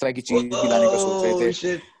 इस तरह की चीज भी लाने का सोच रहे थे.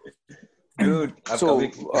 Shit. Dude,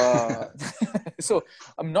 so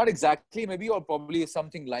I'm not exactly, maybe or probably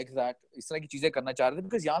something like that. इस तरह की चीजें करना चाह रहे थे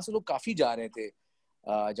because यहाँ से लोग काफी जा रहे थे,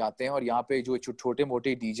 जाते हैं, और यहाँ पे जो छोटे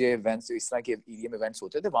मोटे DJ events, इस तरह के EDM events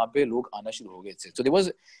होते थे, वहाँ पे लोग आना शुरू हो गए थे. So there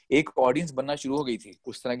was एक audience बनना शुरू हो गई थी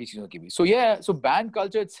उस तरह की चीजों की भी. So yeah, so band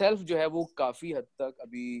culture itself जो है वो काफी हद तक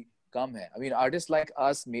अभी कम है. I mean artists like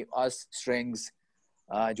us Strings,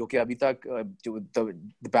 जो कि अभी तक जो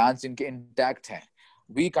the bands इनके intact हैं,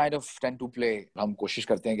 we kind of tend to play. हम कोशिश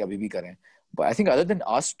करते हैं कि अभी भी करें, But I think other than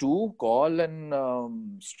us two, Call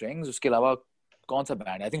and Strings, उसके अलावा कौन सा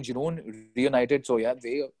band? I think Junoon reunited, so yeah,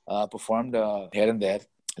 they performed here and there.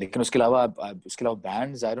 लेकिन उसके अलावा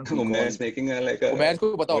bands, I don't recall. Umair's making like a. Umair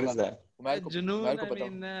को पता What होगा. is that? Junoon, I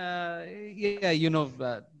mean, yeah, you know,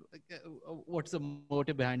 what's the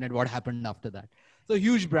motive behind it? What happened after that? So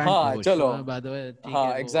huge brand push. चलो. By the way,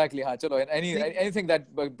 हाँ, exactly. हाँ, चलो. Anything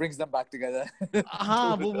that brings them back together.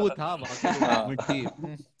 हाँ, वो था बाकी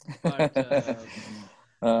But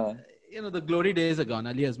you know, the glory days are gone.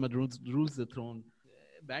 Ali Azmad rules the throne.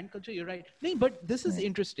 Band culture, you're right. No, but this is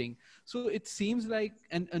interesting. So it seems like,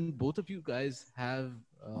 and both of you guys have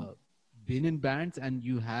been in bands, and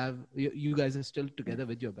you guys are still together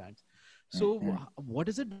with your bands. So what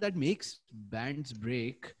is it that makes bands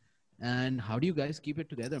break, and how do you guys keep it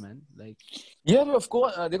together, man? Like, yeah, of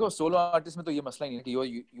course. देखो, solo artist में तो ये मसला नहीं है कि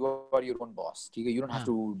you are your own boss. ठीक है, you don't have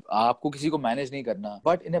to, आपको किसी को manage नहीं करना.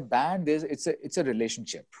 But in a band, it's a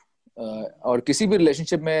relationship. और किसी भी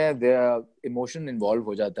relationship में there emotion involved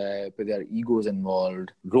हो जाता है, फिर there are egos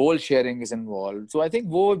involved, role sharing is involved. So I think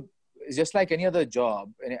वो is just like any other job,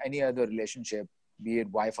 any other relationship, be it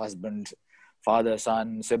wife, husband, father,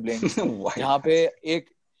 son, siblings. जहाँ पे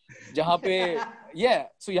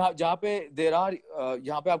so जहाँ पे there are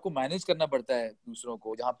यहाँ पे आपको manage करना पड़ता है दूसरों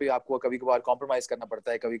को, जहाँ पे आपको कभी-कभार compromise करना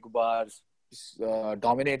पड़ता है, कभी-कभार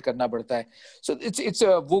dominate करना पड़ता है. So it's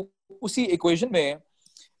वो उसी equation में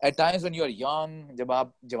at times when you are young, जब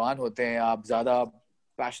आप जवान होते हैं, आप ज़्यादा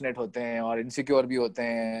passionate होते हैं और insecure भी होते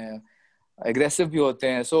हैं, aggressive भी होते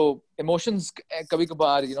हैं. So emotions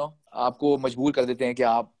कभी-कभार you know आपको मजबूर कर देते हैं कि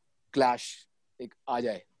आप clash एक आ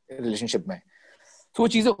जाए relationship में. So वो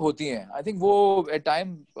चीजें होती हैं. I think वो at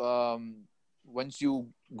time once you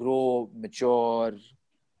grow mature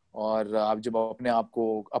और आप जब अपने आप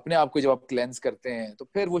को जब आप cleanse करते हैं तो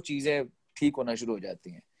फिर वो चीजें ठीक होना शुरू हो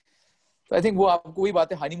जाती हैं. So I think वो आपको वही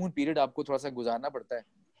बात है, honeymoon period आपको थोड़ा सा गुजारना पड़ता है.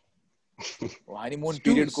 वो honeymoon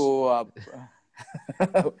period को आप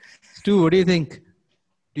Stu, what do you think?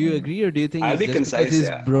 Do you agree, or do you think I'll be concise, he's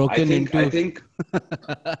broken I think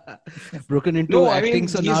broken into no, acting? I mean,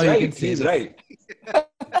 so he's now right. you can say He's this. right.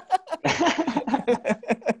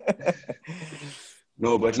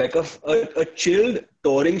 No, but like a chilled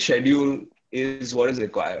touring schedule is what is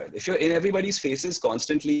required. If you're in everybody's faces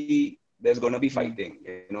constantly, there's going to be fighting,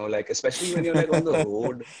 you know, like especially when you're like on the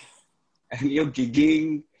road and you're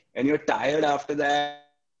gigging and you're tired after that,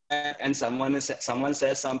 and someone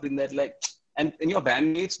says something that like, and your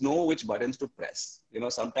bandmates know which buttons to press. You know,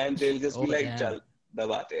 sometimes they'll just be like, "Chal,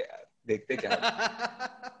 dabate yaar, dekhte kya."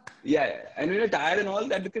 Yeah, and when you're tired and all,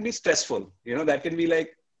 that can be stressful. You know, that can be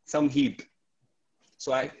like some heat.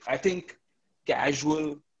 So I think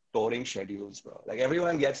casual touring schedules, bro. Like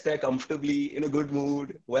everyone gets there comfortably, in a good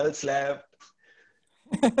mood, well slept.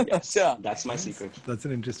 Yes, that's my secret. That's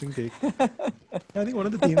an interesting take. I think one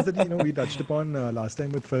of the themes that we touched upon last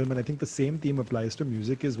time with film, and I think the same theme applies to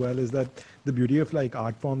music as well, is that the beauty of like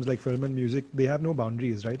art forms like film and music, they have no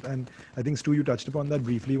boundaries, right? And I think Stu, you touched upon that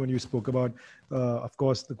briefly when you spoke about, of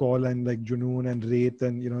course, the Call and like Junoon and Wraith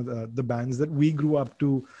and the bands that we grew up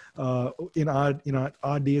to in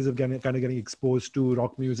our days of kind of getting exposed to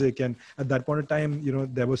rock music. And at that point of time,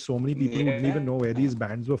 there were so many people who didn't even know where these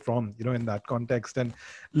bands were from, in that context. And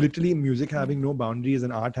literally music having no boundaries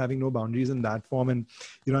and art having no boundaries in that form. And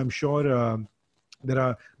I'm sure there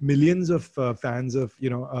are millions of fans of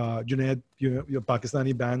Junaid, your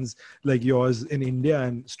Pakistani bands like yours in India,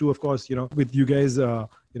 and Stu, of course, with you guys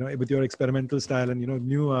with your experimental style and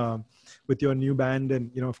new with your new band,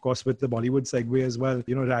 and of course with the Bollywood segue as well,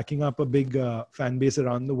 racking up a big fan base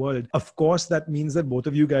around the world. Of course, that means that both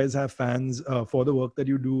of you guys have fans for the work that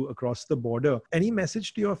you do across the border. Any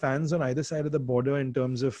message to your fans on either side of the border in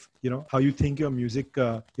terms of how you think your music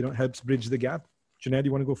helps bridge the gap? Junaid,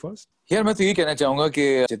 you want to go first? यार मैं तो ये कहना चाहूंगा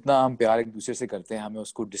कि जितना हम प्यार एक दूसरे से करते हैं, हमें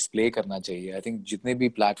उसको डिस्प्ले करना चाहिए. आई थिंक जितने भी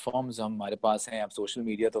प्लेटफॉर्म्स हमारे पास हैं, अब सोशल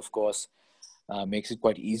मीडिया तो of course makes it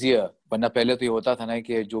quite easier. वरना पहले तो ये होता था ना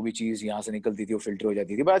कि जो भी चीज यहाँ से निकलती थी वो फिल्टर हो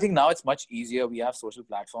जाती थी. But I think now it's much easier. We have social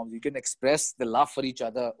platforms. You can express the love for each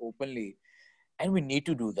other openly, and we need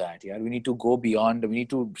to do that यार. We need to go beyond. We need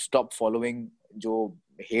to stop following जो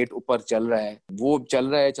hate ऊपर चल रहा है. वो चल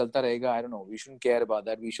रहा है, चलता रहेगा. I don't know, we shouldn't care about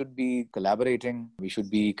that. We should be collaborating. We should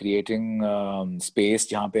be creating space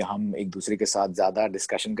जहाँ पे हम एक दूसरे के साथ ज्यादा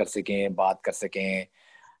डिस्कशन कर सकें, बात कर सकें,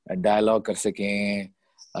 डायलॉग कर सकें,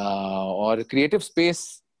 और क्रिएटिव स्पेस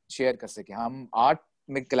शेयर कर सकें. हम आर्ट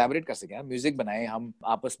में कोलैबोरेट कर सकें, म्यूजिक बनाएं, हम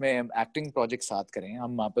आपस में एक्टिंग प्रोजेक्ट साथ करें,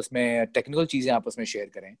 हम आपस में टेक्निकल चीजें आपस में शेयर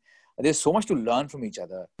करें. there's so much to learn from each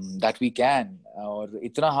other that we can. और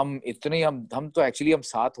हम तो actually हम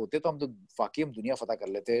साथ होते तो हम तो वाकई हम दुनिया फतह कर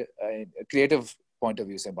लेते. Creative point of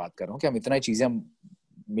view से बात कर रहा हूँ कि हम इतना चीजें हम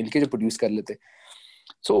मिलके जो produce कर लेते.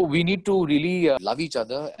 So we need to really love each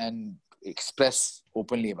other and express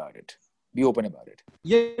openly about it. Be open about it.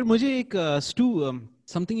 Yeah, मुझे एक Stu,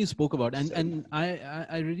 something you spoke about, and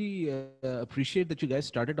I really appreciate that you guys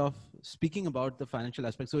started off speaking about the financial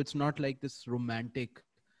aspect. So it's not like this romantic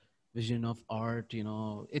vision of art, you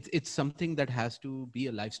know. It's something that has to be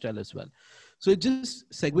a lifestyle as well. So it just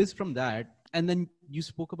segues from that. And then you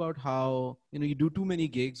spoke about how, you know, you do too many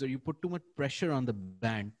gigs or you put too much pressure on the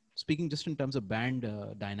band, speaking just in terms of band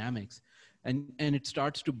dynamics, and it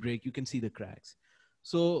starts to break. You can see the cracks.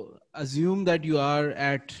 So assume that you are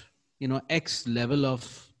at, you know, X level of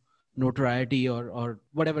notoriety or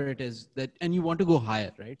whatever it is that, and you want to go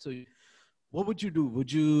higher, right? So what would you do?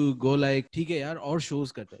 Would you go like, ठीक है यार, और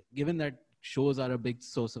shows करते हैं, given that shows are a big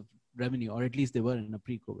source of revenue, or at least they were in a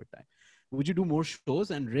pre-COVID time? Would you do more shows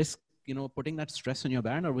and risk, you know, putting that stress on your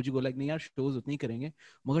band, or would you go like, नहीं यार, shows उतनी करेंगे,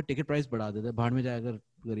 मगर ticket price बढ़ा देते हैं, भाड़ में जाए अगर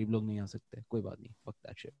गरीब लोग नहीं आ सकते, कोई बात नहीं, fuck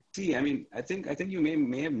that shit. See, I mean, I think you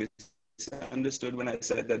may have misunderstood when I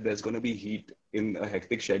said that there's going to be heat in a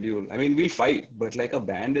hectic schedule. I mean, we'll fight, but like a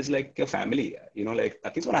band is like a family, you know, like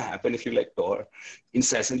nothing's going to happen if you like tour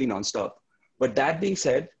incessantly nonstop. But that being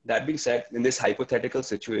said, in this hypothetical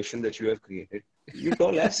situation that you have created, you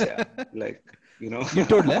tour less, yeah. Like, you know. You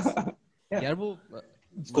toured less? Yeah.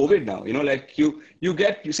 It's COVID now, you know, like you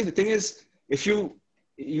see, the thing is, if you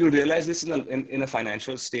realize this in a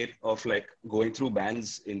financial state of like going through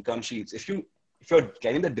bands' income sheets, if you're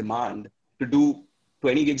getting the demand to do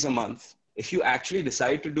 20 gigs a month, if you actually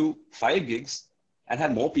decide to do 5 gigs and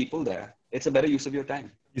have more people there, it's a better use of your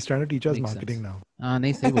time. He's trying to teach us Makes marketing sense. now.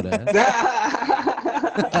 नहीं सही बोला है.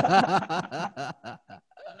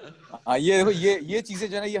 ये देखो ये चीजें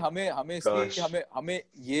जो है ना, ये हमें इसलिए हमें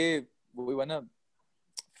ये वो है ना,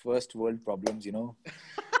 first world problems, you know,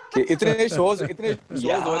 कि इतने shows हो रहे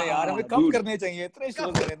हैं यार, हमें कम करने चाहिए, इतने shows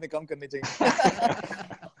हो रहे हैं, इतने कम करने चाहिए.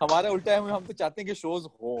 हमारा उल्टा है, हम तो चाहते हैं कि shows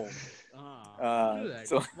हो.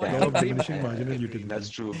 So diminishing marginal utility. That's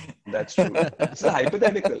true. It's a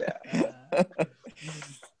hypothetical, yeah.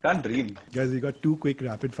 Can't dream. Guys, we got 2 quick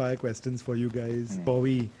rapid fire questions for you guys before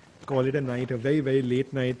we call it a night, a very, very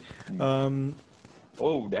late night.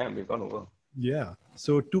 Oh, damn, we've gone over. Yeah.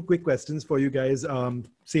 So 2 quick questions for you guys.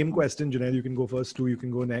 Same question, Junaid, you can go first, Stu, you can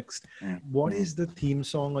go next. What is the theme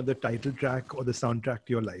song or the title track or the soundtrack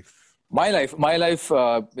to your life? My life,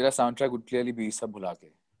 मेरा soundtrack would clearly be Sab Bhula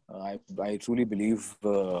Ke. I truly believe,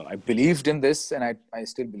 I believed in this, and I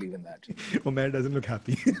still believe in that. Omer doesn't look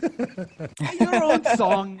happy. Your own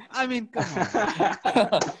song. I mean, come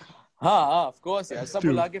on. हाँ, of course यार, सब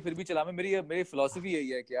भुला के फिर भी चला. मेरी philosophy यही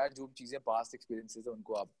है कि यार जो चीजें past experiences है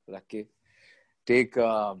उनको आप रख के take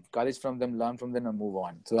courage from them, learn from them, and move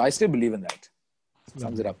on. So I still believe in that.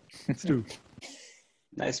 Sums it up. Stu.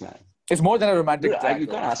 Nice, man. It's more than a romantic track. You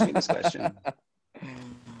can't ask me this question.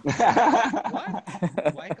 What?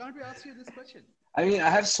 Why can't we ask you this question? I mean, I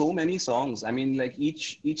have so many songs. I mean, like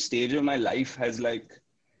each stage of my life has like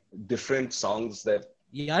different songs that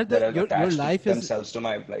Yeah, have your attached life is themselves to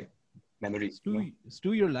my like memory.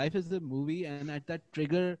 Stu, your life is a movie, and at that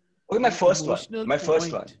trigger. Okay, my first point,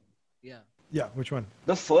 one. Yeah, which one?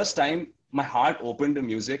 The first time my heart opened to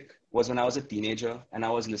music was when I was a teenager and I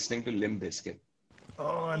was listening to Limp Bizkit.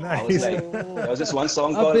 Oh, I nice. was like, there was this one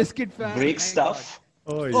song called Break Stuff.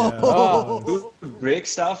 Oh, yeah. Dude, Break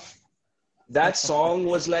Stuff. That song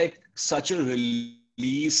was like such a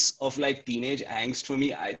release of like teenage angst for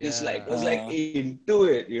me. I just like was like into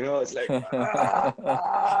it, you know. It's like I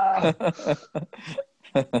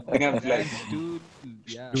think I've like dude,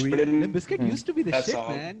 yeah. Limp Bizkit used to be the shit, song.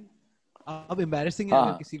 man. अब embarrassing है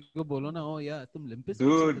अगर किसी को बोलो ना, oh yeah, तुम Limp Bizkit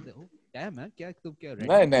Dude. सुनते हो, क्या है man, क्या तुम क्या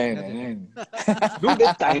नहीं. Dude,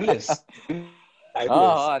 they're timeless. नहीं,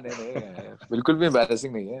 बिल्कुल भी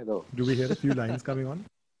embarrassing नहीं है तो. Do we hear a few lines coming on?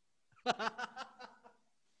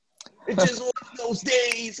 It's just one of those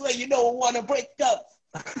days where you don't want to break up.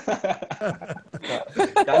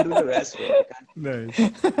 Can't do the rest, bro. Nice.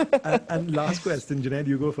 And last question, Junaid,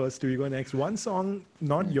 you go first. Do you go next? One song,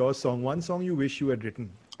 not your song, one song you wish you had written.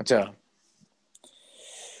 अच्छा.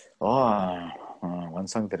 One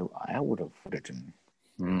song that I would have written.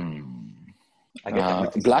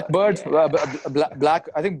 Blackbird,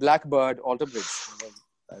 I think Blackbird, Alter Bridge.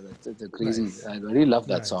 It's crazy. Nice. I really love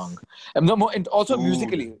that song. And also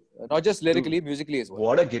musically, not just lyrically, musically as well.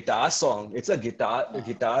 What a guitar song. It's a guitar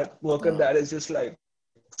work and that is just like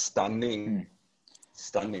stunning.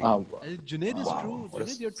 Stunning. Junaid is true. What a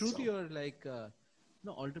Junaid, you're true song. to your like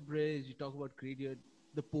No, Alter Bridge, you talk about Creed,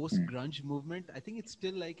 the post-grunge movement, I think it's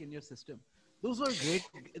still like in your system. Those were great.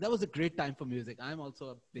 That was a great time for music. I'm also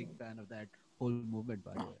a big fan of that whole movement,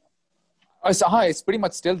 by the way. हाँ, it's pretty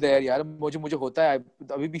much still there यार. मुझे होता है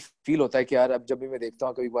अभी भी feel होता है कि यार अब जब भी मैं देखता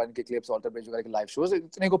हूँ कभी बार इनके क्लिप्स, ऑल्टर ब्रिज वगैरह के लाइव शोज,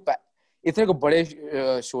 इतने को बड़े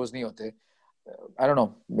शोज नहीं होते. I don't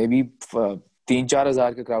know, maybe 3-4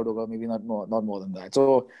 हज़ार का क्राउड होगा, maybe not more than that.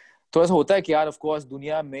 So थोड़ा सा होता है कि यार of course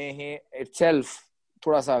दुनिया में है itself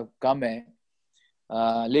थोड़ा सा कम है.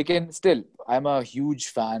 लेकिन still I'm a huge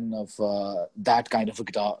fan of that kind of a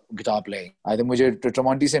guitar playing. I think मुझे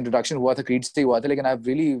Tremonti से introduction हुआ था, Creed से हुआ था, लेकिन I've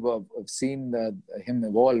really seen him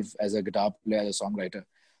evolve as a guitar player, as a songwriter.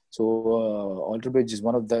 So Alter Bridge is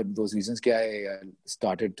one of those reasons that I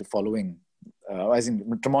started following. As in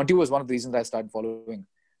Tremonti was one of the reasons I started following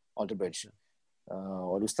Alter Bridge.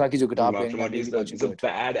 और उस तरह की जो guitar playing is a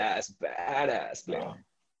badass player.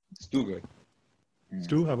 It's too good.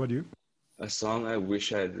 Stu, how about you? A song I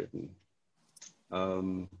wish I had written.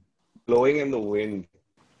 Blowing in the Wind.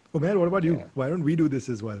 Oh man, what about you? Yeah. Why don't we do this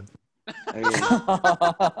as well?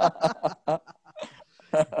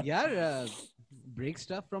 Yeah, break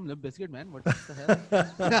stuff from Limp Bizkit, man. What the hell?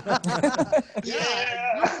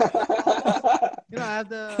 I have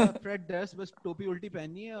the Fred Durst, बस टोपी उल्टी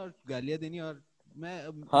पहननी है और गालियाँ देनी और my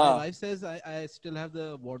wife says I still have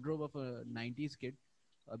the wardrobe of a 90s kid.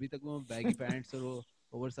 अभी तक वो baggy pants और वो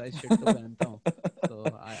oversized shit तो पहनता हूँ. So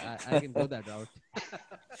I can go that route.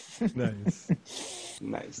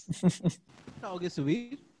 Nice. Okay,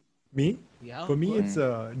 Suvir. Me? Yeah. For me, it's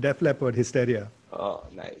Def Leppard, Hysteria. Oh,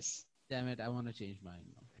 nice. Damn it, I want to change mine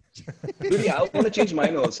now. Really, I want to change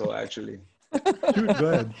mine also, actually. Dude, go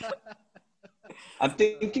ahead. I'm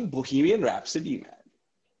thinking Bohemian Rhapsody, man.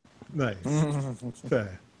 Nice.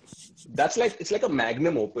 Fair. That's like, it's like a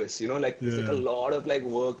magnum opus, you know, like it's like a lot of like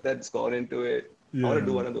work that's gone into it. I want to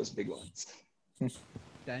do one of those big ones.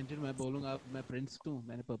 Tangent मैं बोलूँगा मैं Prince हूँ,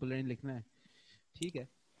 मैंने Purple Rain लिखना है. ठीक है.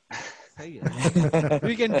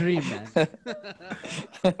 We can dream, man.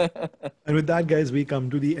 And with that, guys, we come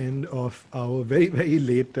to the end of our very, very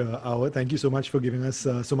late hour. Thank you so much for giving us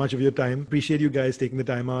so much of your time. Appreciate you guys taking the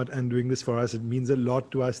time out and doing this for us. It means a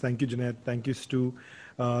lot to us. Thank you, Junaid. Thank you, Stu.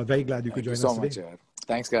 Very glad you could join us today. Thank you so much.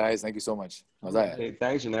 Thanks, guys. Thank you so much. Hey,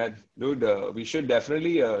 thanks, Junaid. Dude, we should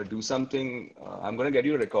definitely do something. I'm going to get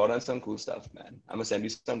you to record on some cool stuff, man. I'm going to send you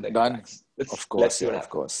some deck tracks. Of course, of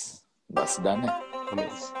course. That's done.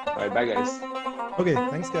 Amazing. All right, bye, guys. Okay,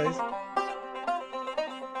 thanks, guys.